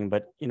silly thing,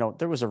 but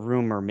there was a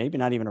rumor, maybe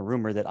not even a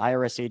rumor, that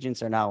IRS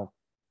agents are now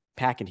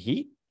packing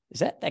heat.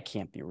 That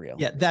can't be real.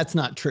 Yeah, that's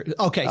not true.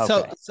 Okay.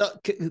 So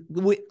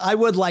I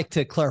would like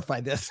to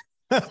clarify this.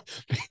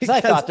 Because I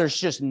thought there's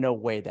just no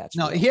way that's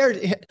no real.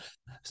 here.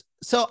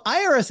 So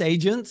IRS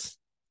agents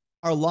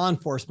are law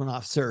enforcement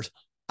officers.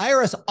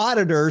 IRS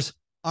auditors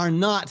are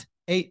not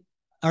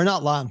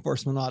law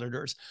enforcement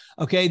auditors.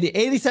 Okay. The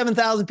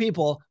 87,000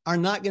 people are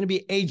not going to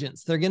be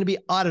agents. They're going to be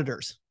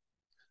auditors.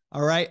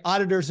 All right.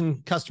 Auditors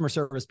and customer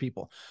service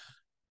people.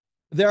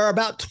 There are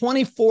about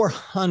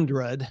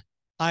 2,400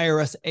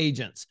 IRS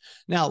agents.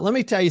 Now, let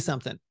me tell you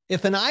something.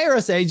 If an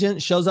IRS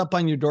agent shows up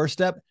on your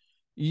doorstep,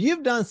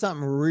 you've done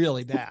something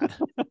really bad.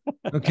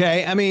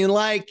 Okay. I mean,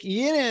 like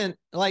you didn't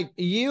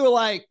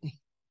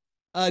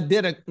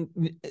did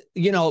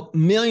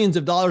millions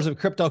of dollars of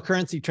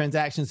cryptocurrency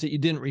transactions that you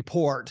didn't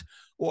report,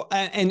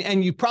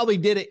 and you probably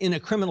did it in a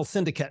criminal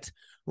syndicate,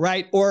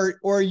 right?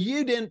 Or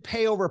you didn't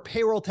pay over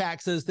payroll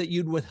taxes that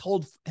you'd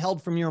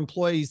held from your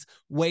employees'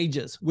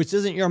 wages, which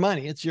isn't your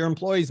money. It's your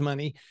employees'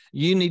 money.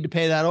 You need to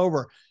pay that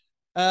over.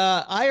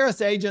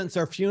 IRS agents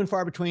are few and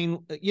far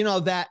between.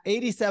 That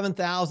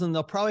 87,000,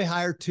 they'll probably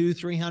hire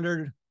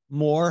 200-300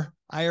 more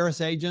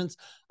IRS agents.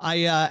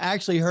 I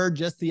actually heard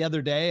just the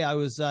other day, I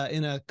was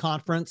in a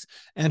conference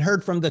and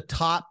heard from the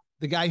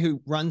guy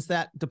who runs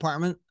that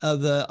department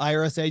of the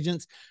IRS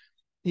agents.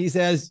 He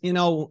says,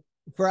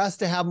 for us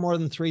to have more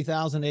than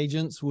 3,000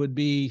 agents would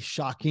be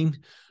shocking.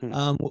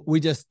 We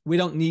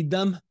don't need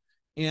them.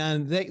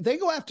 And they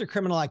go after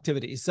criminal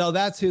activities. So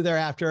that's who they're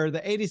after.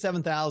 The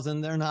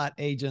 87,000, they're not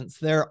agents.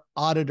 They're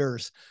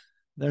auditors.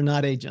 They're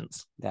not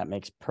agents. That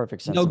makes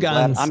perfect sense. No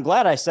guns. I'm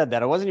glad I said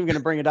that. I wasn't even going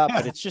to bring it up,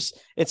 but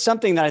it's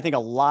something that I think a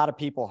lot of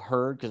people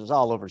heard because it's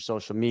all over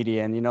social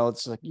media. And,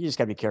 it's like, you just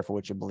got to be careful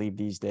what you believe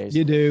these days.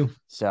 You do.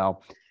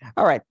 So,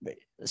 all right.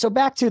 So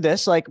back to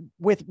this, like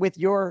with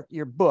your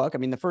book, I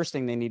mean, the first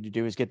thing they need to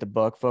do is get the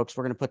book, folks.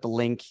 We're going to put the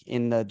link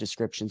in the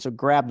description. So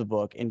grab the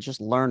book and just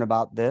learn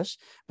about this.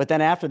 But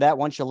then after that,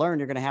 once you learn,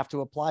 you're going to have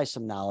to apply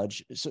some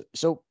knowledge.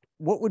 So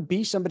what would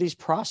be somebody's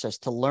process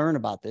to learn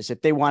about this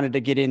if they wanted to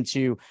get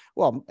into,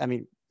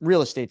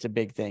 real estate's a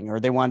big thing, or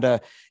they wanted to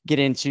get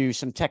into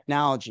some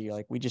technology,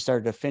 like we just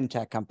started a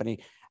fintech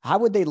company. How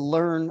would they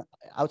learn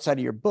outside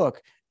of your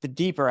book the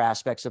deeper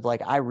aspects of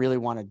like, I really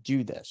want to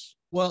do this?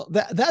 Well,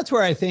 that's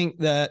where I think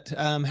that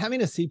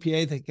having a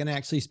CPA that can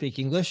actually speak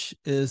English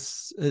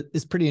is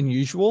pretty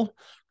unusual,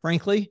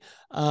 frankly.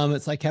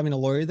 It's like having a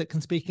lawyer that can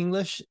speak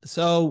English.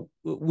 So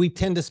we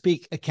tend to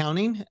speak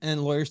accounting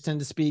and lawyers tend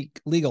to speak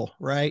legal,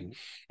 right?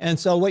 And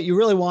so what you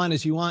really want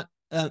is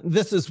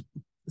this is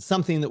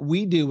something that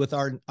we do with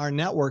our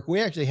network.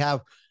 We actually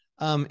have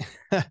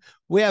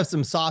we have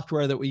some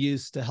software that we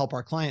use to help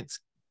our clients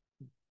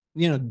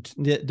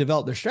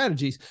develop their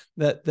strategies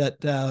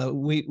that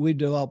we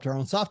developed our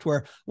own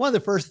software. One of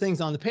the first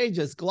things on the page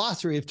is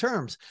glossary of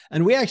terms.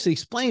 And we actually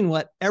explain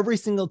what every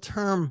single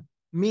term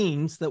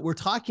means that we're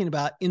talking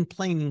about in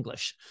plain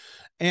English.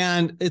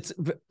 And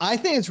I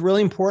think it's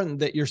really important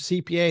that your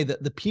CPA,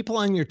 that the people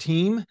on your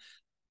team,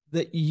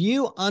 that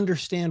you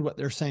understand what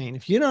they're saying.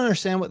 If you don't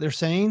understand what they're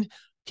saying,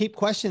 keep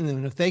questioning them.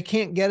 And if they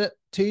can't get it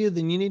to you,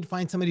 then you need to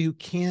find somebody who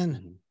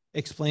can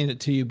explain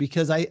it to you,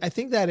 because I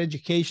think that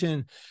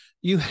education,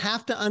 you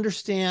have to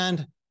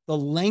understand the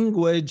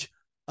language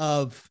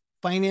of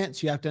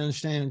finance. You have to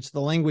understand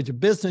the language of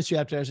business. You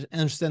have to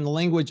understand the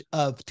language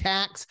of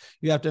tax.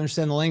 You have to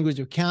understand the language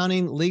of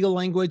accounting, legal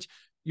language.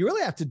 You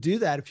really have to do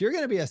that. If you're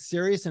going to be a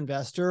serious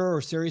investor or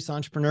serious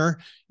entrepreneur,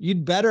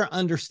 you'd better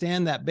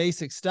understand that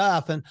basic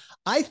stuff. And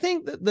I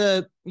think that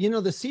the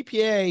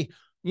CPA,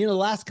 the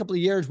last couple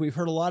of years, we've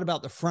heard a lot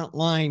about the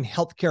frontline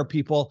healthcare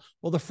people.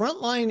 Well, the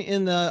frontline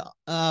in the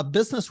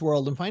business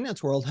world and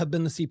finance world have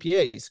been the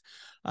CPAs.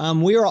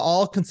 We are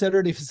all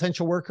considered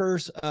essential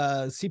workers.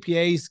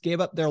 CPAs gave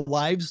up their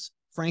lives.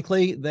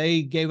 Frankly,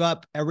 they gave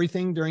up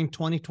everything during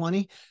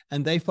 2020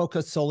 and they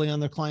focused solely on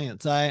their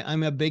clients.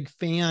 I'm a big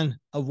fan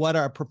of what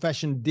our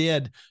profession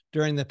did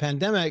during the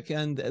pandemic,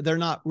 and they're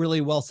not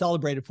really well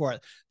celebrated for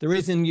it. The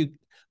reason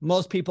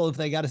most people, if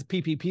they got a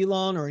PPP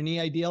loan or an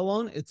EIDL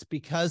loan, it's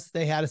because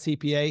they had a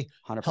CPA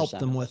help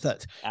them with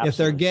it. Absolutely.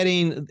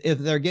 If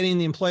they're getting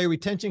the employee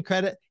retention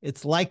credit,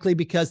 it's likely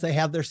because they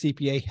have their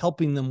CPA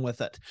helping them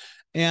with it.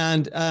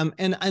 And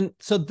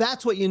so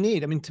that's what you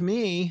need. I mean, to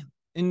me,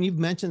 and you've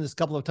mentioned this a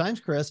couple of times,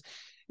 Chris,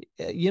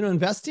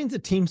 investing is a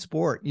team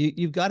sport.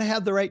 You've got to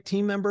have the right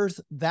team members.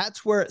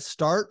 That's where it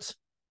starts.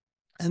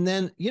 And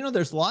then,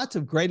 there's lots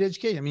of great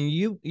education. I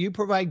mean, you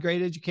provide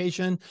great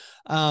education.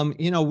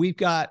 We've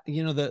got,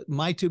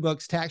 my two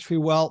books, Tax-Free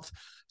Wealth.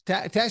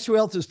 Tax-Free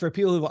Wealth is for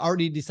people who've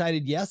already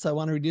decided, yes, I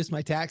want to reduce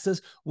my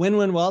taxes.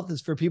 Win-Win Wealth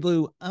is for people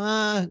who,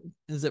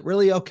 is it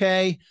really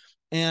okay?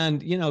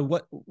 And,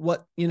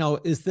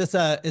 is this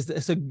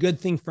a good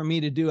thing for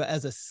me to do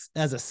as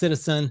a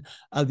citizen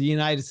of the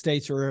United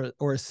States or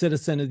a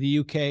citizen of the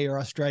UK or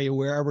Australia,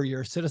 wherever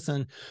you're a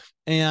citizen?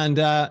 And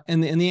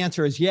the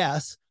answer is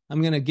yes. I'm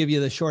going to give you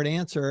the short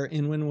answer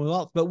in Win-Win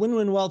Wealth, but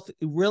Win-Win Wealth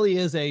really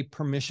is a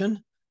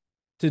permission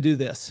to do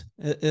this.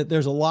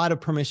 There's a lot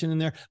of permission in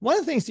there. One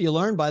of the things that you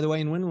learn, by the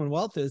way, in Win-Win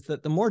Wealth is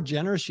that the more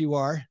generous you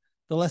are,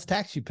 the less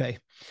tax you pay.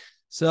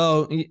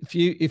 So if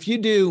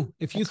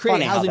you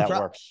create housing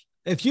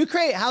if you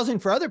create housing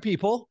for other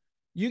people,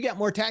 you get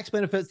more tax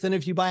benefits than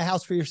if you buy a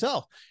house for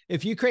yourself.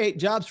 If you create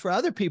jobs for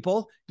other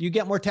people, you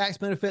get more tax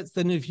benefits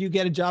than if you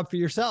get a job for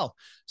yourself.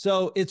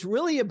 So it's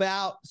really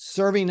about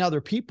serving other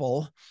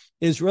people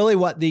is really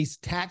what these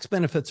tax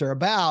benefits are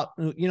about.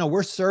 You know,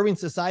 we're serving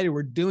society.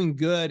 We're doing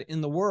good in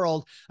the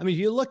world. I mean,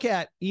 if you look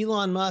at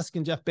Elon Musk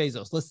and Jeff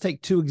Bezos, let's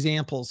take two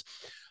examples.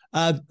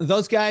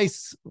 Those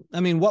guys,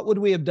 I mean, what would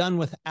we have done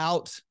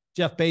without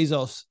Jeff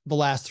Bezos the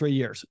last 3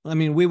 years? I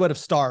mean, we would have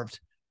starved,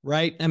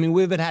 right? I mean,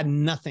 we would have had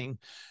nothing.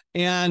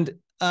 And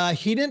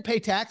he didn't pay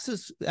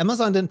taxes.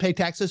 Amazon didn't pay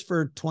taxes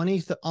for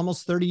 20,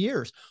 almost 30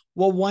 years.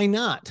 Well, why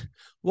not?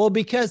 Well,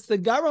 because the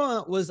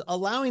government was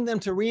allowing them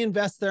to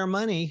reinvest their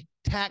money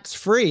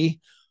tax-free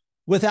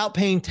without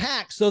paying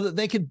tax so that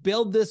they could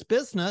build this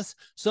business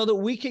so that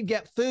we could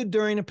get food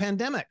during a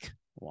pandemic.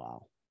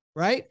 Wow.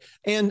 Right.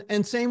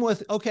 And same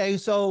with, okay,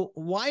 so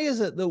why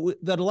is it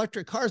that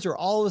electric cars are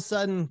all of a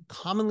sudden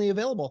commonly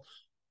available?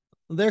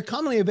 They're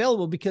commonly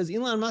available because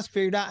Elon Musk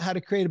figured out how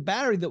to create a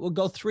battery that will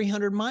go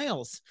 300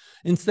 miles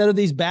instead of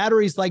these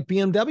batteries like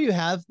BMW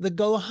have that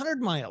go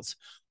 100 miles.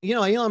 You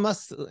know, Elon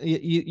Musk,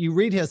 you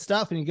read his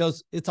stuff and he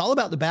goes, it's all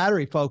about the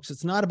battery, folks.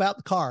 It's not about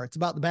the car. It's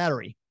about the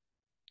battery.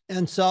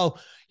 And so,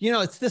 you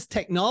know, it's this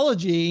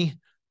technology.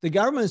 The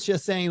government's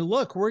just saying,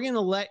 look, we're going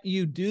to let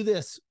you do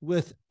this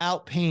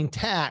without paying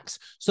tax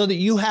so that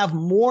you have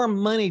more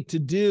money to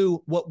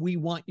do what we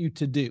want you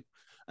to do.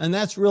 And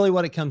that's really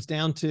what it comes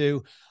down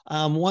to.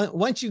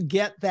 Once you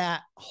get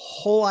that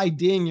whole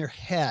idea in your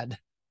head,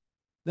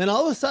 then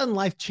all of a sudden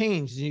life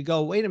changes. And you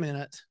go, wait a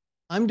minute,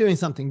 I'm doing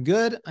something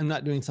good. I'm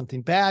not doing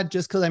something bad.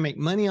 Just because I make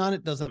money on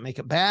it doesn't make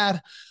it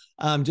bad.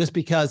 Just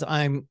because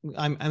I'm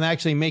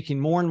actually making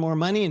more and more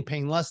money and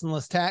paying less and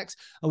less tax.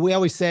 We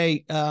always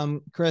say,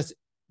 Chris,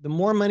 the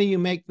more money you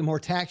make, the more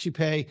tax you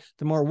pay,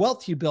 the more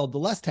wealth you build, the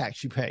less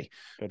tax you pay.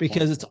 Good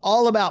because point. It's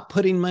all about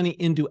putting money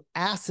into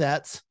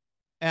assets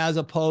as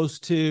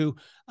opposed to,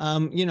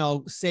 you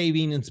know,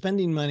 saving and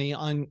spending money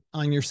on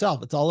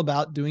yourself. It's all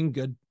about doing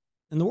good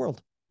in the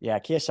world. Yeah,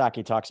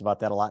 Kiyosaki talks about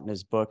that a lot in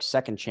his book.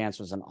 Second Chance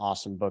was an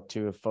awesome book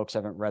too. If folks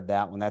haven't read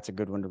that one, that's a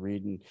good one to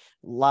read. And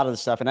a lot of the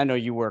stuff, and I know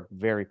you work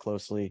very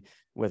closely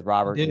with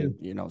Robert, and,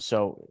 you know,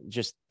 so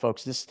just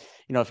folks, this,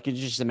 you know, if you could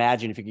just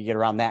imagine if you could get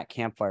around that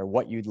campfire,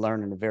 what you'd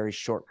learn in a very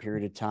short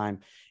period of time,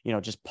 you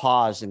know, just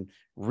pause and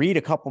read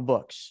a couple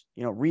books,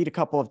 you know, read a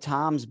couple of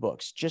Tom's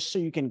books, just so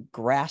you can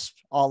grasp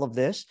all of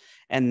this.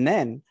 And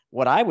then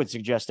what I would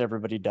suggest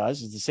everybody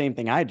does is the same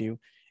thing I do.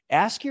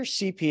 Ask your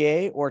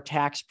CPA or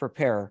tax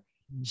preparer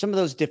some of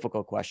those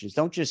difficult questions.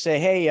 Don't just say,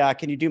 hey,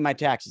 can you do my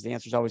taxes? The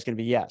answer is always going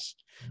to be yes.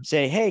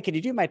 Say, hey, can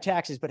you do my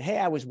taxes? But hey,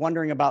 I was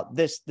wondering about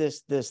this, and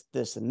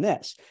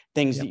this,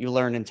 things that you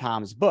learn in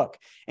Tom's book.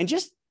 And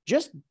just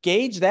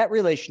gauge that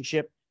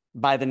relationship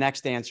by the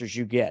next answers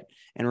you get.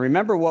 And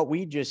remember what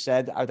we just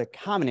said are the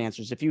common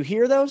answers. If you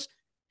hear those,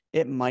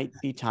 it might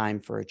be time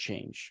for a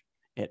change.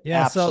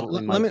 So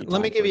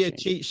let me give you a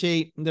cheat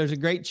sheet. There's a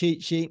great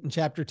cheat sheet in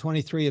chapter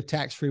 23 of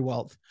Tax-Free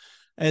Wealth.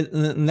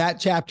 And that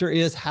chapter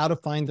is how to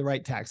find the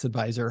right tax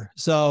advisor.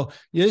 So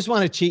you just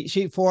want a cheat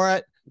sheet for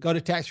it. Go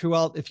to Tax-Free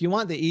Wealth. If you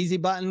want the easy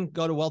button,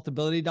 go to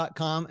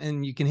WealthAbility.com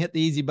and you can hit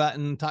the easy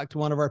button, talk to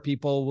one of our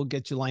people. We'll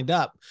get you lined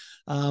up.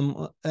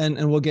 And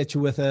we'll get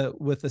you with a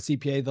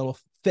CPA that'll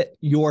fit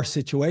your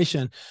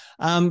situation.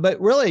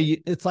 But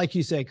really, it's like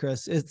you say,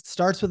 Chris, it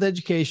starts with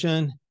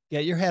education,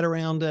 get your head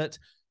around it,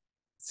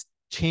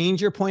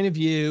 change your point of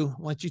view.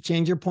 Once you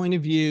change your point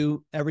of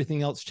view,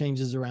 everything else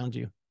changes around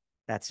you.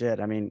 That's it.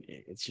 I mean,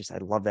 it's just, I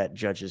love that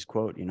Judge's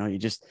quote, you know,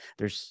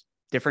 there's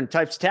different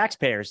types of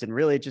taxpayers, and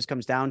really it just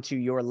comes down to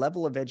your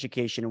level of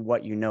education and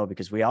what you know,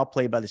 because we all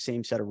play by the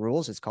same set of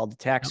rules. It's called the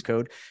tax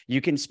code. You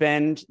can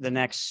spend the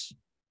next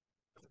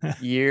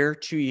year,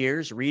 2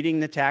 years reading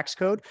the tax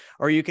code,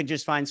 or you can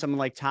just find someone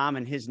like Tom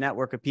and his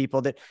network of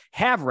people that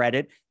have read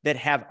it, that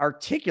have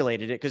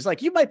articulated it. Cause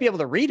like, you might be able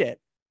to read it,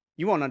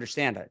 you won't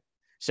understand it.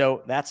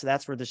 So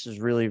that's where this is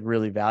really,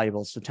 really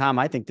valuable. So Tom,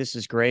 I think this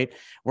is great.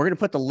 We're going to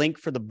put the link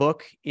for the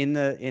book in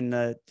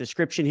the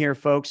description here,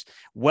 folks.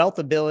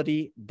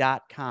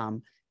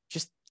 WealthAbility.com.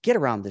 Just get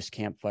around this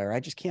campfire.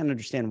 I just can't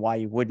understand why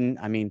you wouldn't.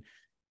 I mean,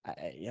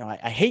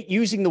 I hate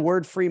using the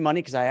word free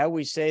money because I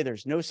always say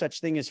there's no such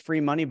thing as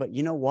free money, but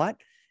you know what?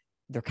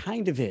 There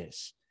kind of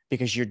is,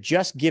 because you're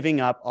just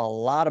giving up a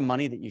lot of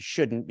money that you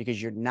shouldn't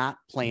because you're not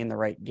playing the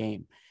right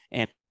game.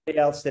 And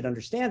everybody else that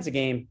understands the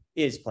game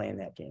is playing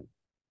that game.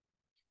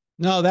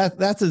 No,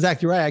 that's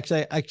exactly right.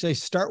 Actually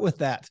start with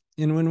that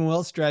in win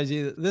wealth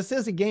strategy. This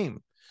is a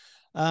game.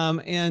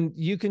 And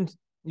you can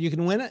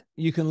win it.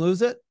 You can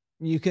lose it.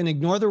 You can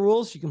ignore the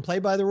rules. You can play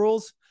by the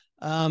rules.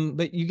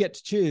 But you get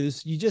to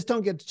choose. You just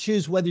don't get to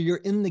choose whether you're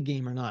in the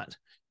game or not.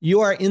 You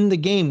are in the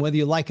game, whether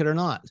you like it or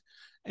not.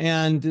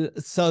 And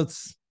so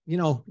it's, you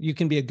know, you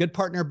can be a good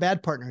partner,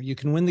 bad partner. You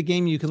can win the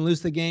game. You can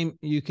lose the game.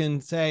 You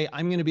can say,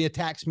 I'm going to be a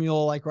tax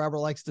mule, like Robert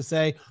likes to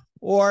say,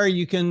 or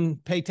you can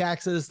pay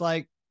taxes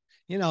like,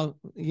 you know,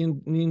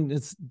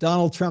 it's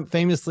Donald Trump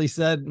famously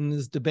said in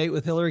his debate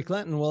with Hillary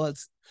Clinton, well,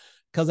 it's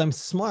because I'm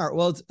smart.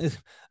 Well,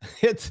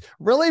 it's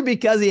really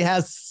because he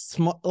has,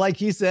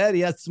 like you said,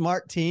 he has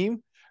smart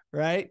team,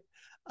 right?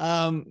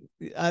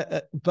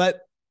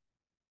 But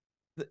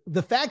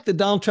the fact that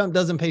Donald Trump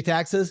doesn't pay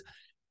taxes,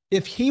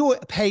 if he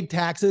paid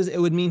taxes, it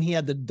would mean he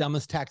had the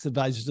dumbest tax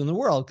advisors in the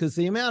world, because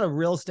the amount of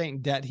real estate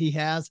and debt he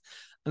has.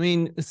 I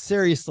mean,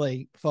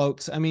 seriously,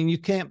 folks, I mean, you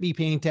can't be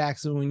paying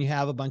taxes when you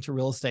have a bunch of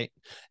real estate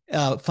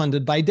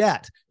funded by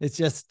debt. It's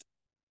just,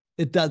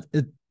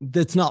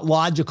 it's not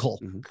logical.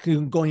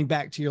 Mm-hmm. Going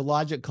back to your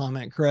logic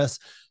comment, Chris.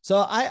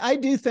 So I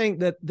do think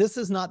that this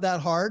is not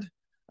that hard.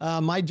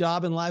 My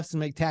job in life is to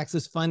make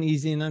taxes fun,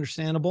 easy, and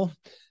understandable.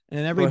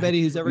 And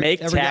everybody who's ever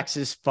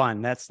taxes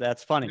fun.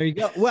 That's funny. There you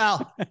go.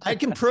 Well, I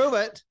can prove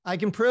it. I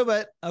can prove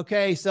it.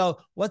 Okay. So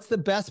what's the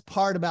best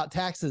part about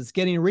taxes?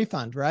 Getting a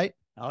refund, right?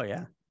 Oh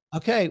yeah.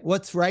 Okay.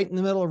 What's right in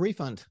the middle of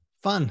refund?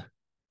 Fun.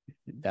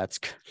 That's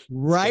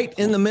right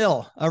in the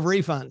middle of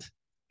refund.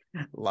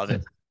 Love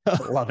it.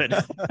 Love it.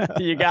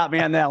 You got me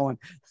on that one.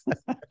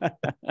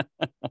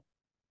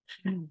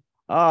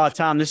 Oh,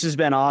 Tom, this has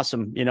been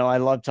awesome. You know, I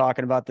love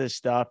talking about this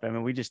stuff. I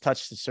mean, we just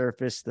touched the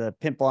surface, the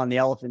pimple on the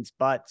elephant's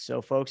butt.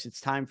 So folks, it's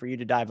time for you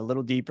to dive a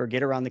little deeper,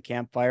 get around the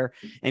campfire,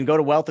 and go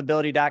to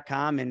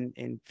wealthability.com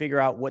and figure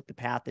out what the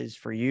path is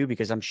for you,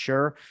 because I'm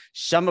sure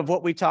some of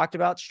what we talked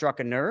about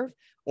struck a nerve,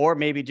 or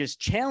maybe just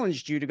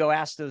challenged you to go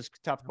ask those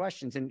tough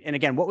questions. And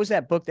again, what was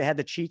that book that had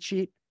the cheat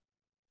sheet?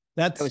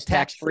 That was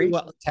tax-free.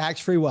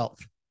 Tax-free wealth.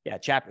 Yeah.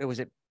 Was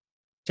it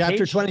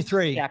chapter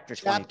 23?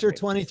 Chapter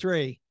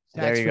 23.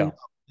 There you go.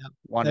 Yep.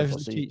 Wonderful.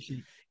 So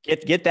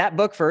get that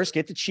book first,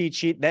 get the cheat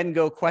sheet, then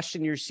go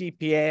question your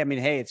CPA. I mean,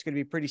 hey, it's going to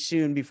be pretty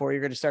soon before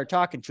you're going to start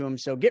talking to them.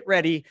 So get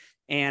ready.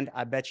 And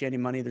I bet you any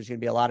money, there's going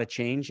to be a lot of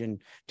change.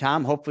 And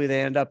Tom, hopefully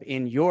they end up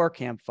in your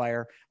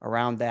campfire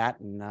around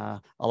that, and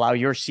allow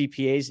your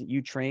CPAs that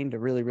you train to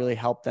really, really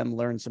help them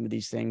learn some of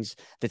these things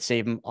that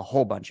save them a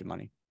whole bunch of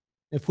money.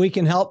 If we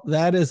can help,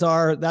 that's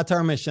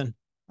our mission.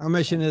 Our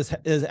mission is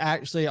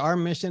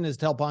to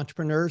help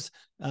entrepreneurs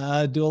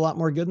do a lot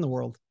more good in the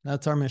world.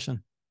 That's our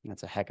mission.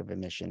 That's a heck of a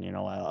mission. You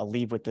know, I'll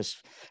leave with this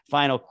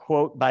final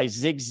quote by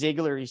Zig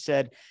Ziglar. He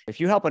said, if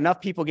you help enough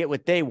people get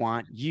what they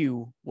want,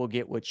 you will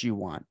get what you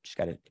want. Just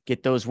got to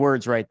get those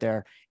words right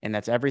there. And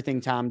that's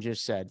everything Tom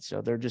just said. So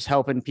they're just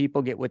helping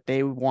people get what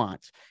they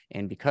want.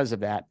 And because of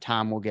that,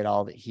 Tom will get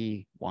all that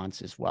he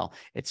wants as well.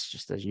 It's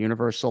just a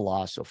universal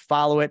law. So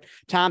follow it.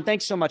 Tom,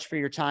 thanks so much for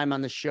your time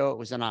on the show. It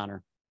was an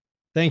honor.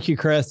 Thank you,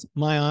 Chris.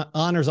 My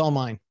honor's all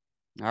mine.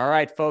 All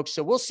right, folks.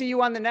 So we'll see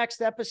you on the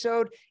next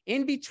episode.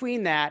 In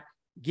between that,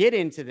 get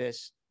into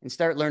this and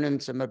start learning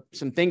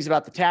some things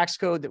about the tax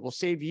code that will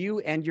save you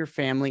and your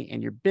family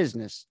and your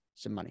business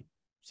some money.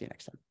 See you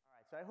next time. All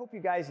right, so I hope you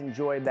guys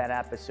enjoyed that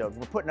episode.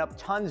 We're putting up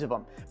tons of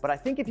them, but I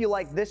think if you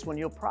like this one,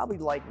 you'll probably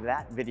like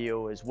that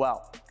video as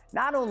well.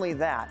 Not only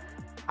that,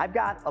 I've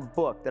got a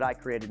book that I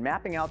created,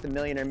 Mapping Out the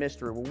Millionaire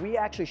Mystery, where we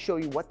actually show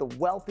you what the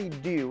wealthy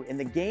do in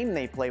the game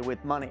they play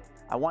with money.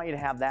 I want you to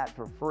have that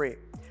for free.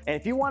 And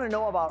if you want to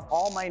know about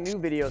all my new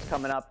videos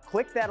coming up,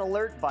 click that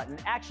alert button.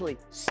 Actually,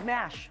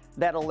 smash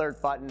that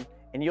alert button,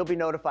 and you'll be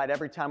notified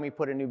every time we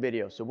put a new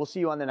video. So we'll see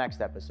you on the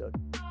next episode.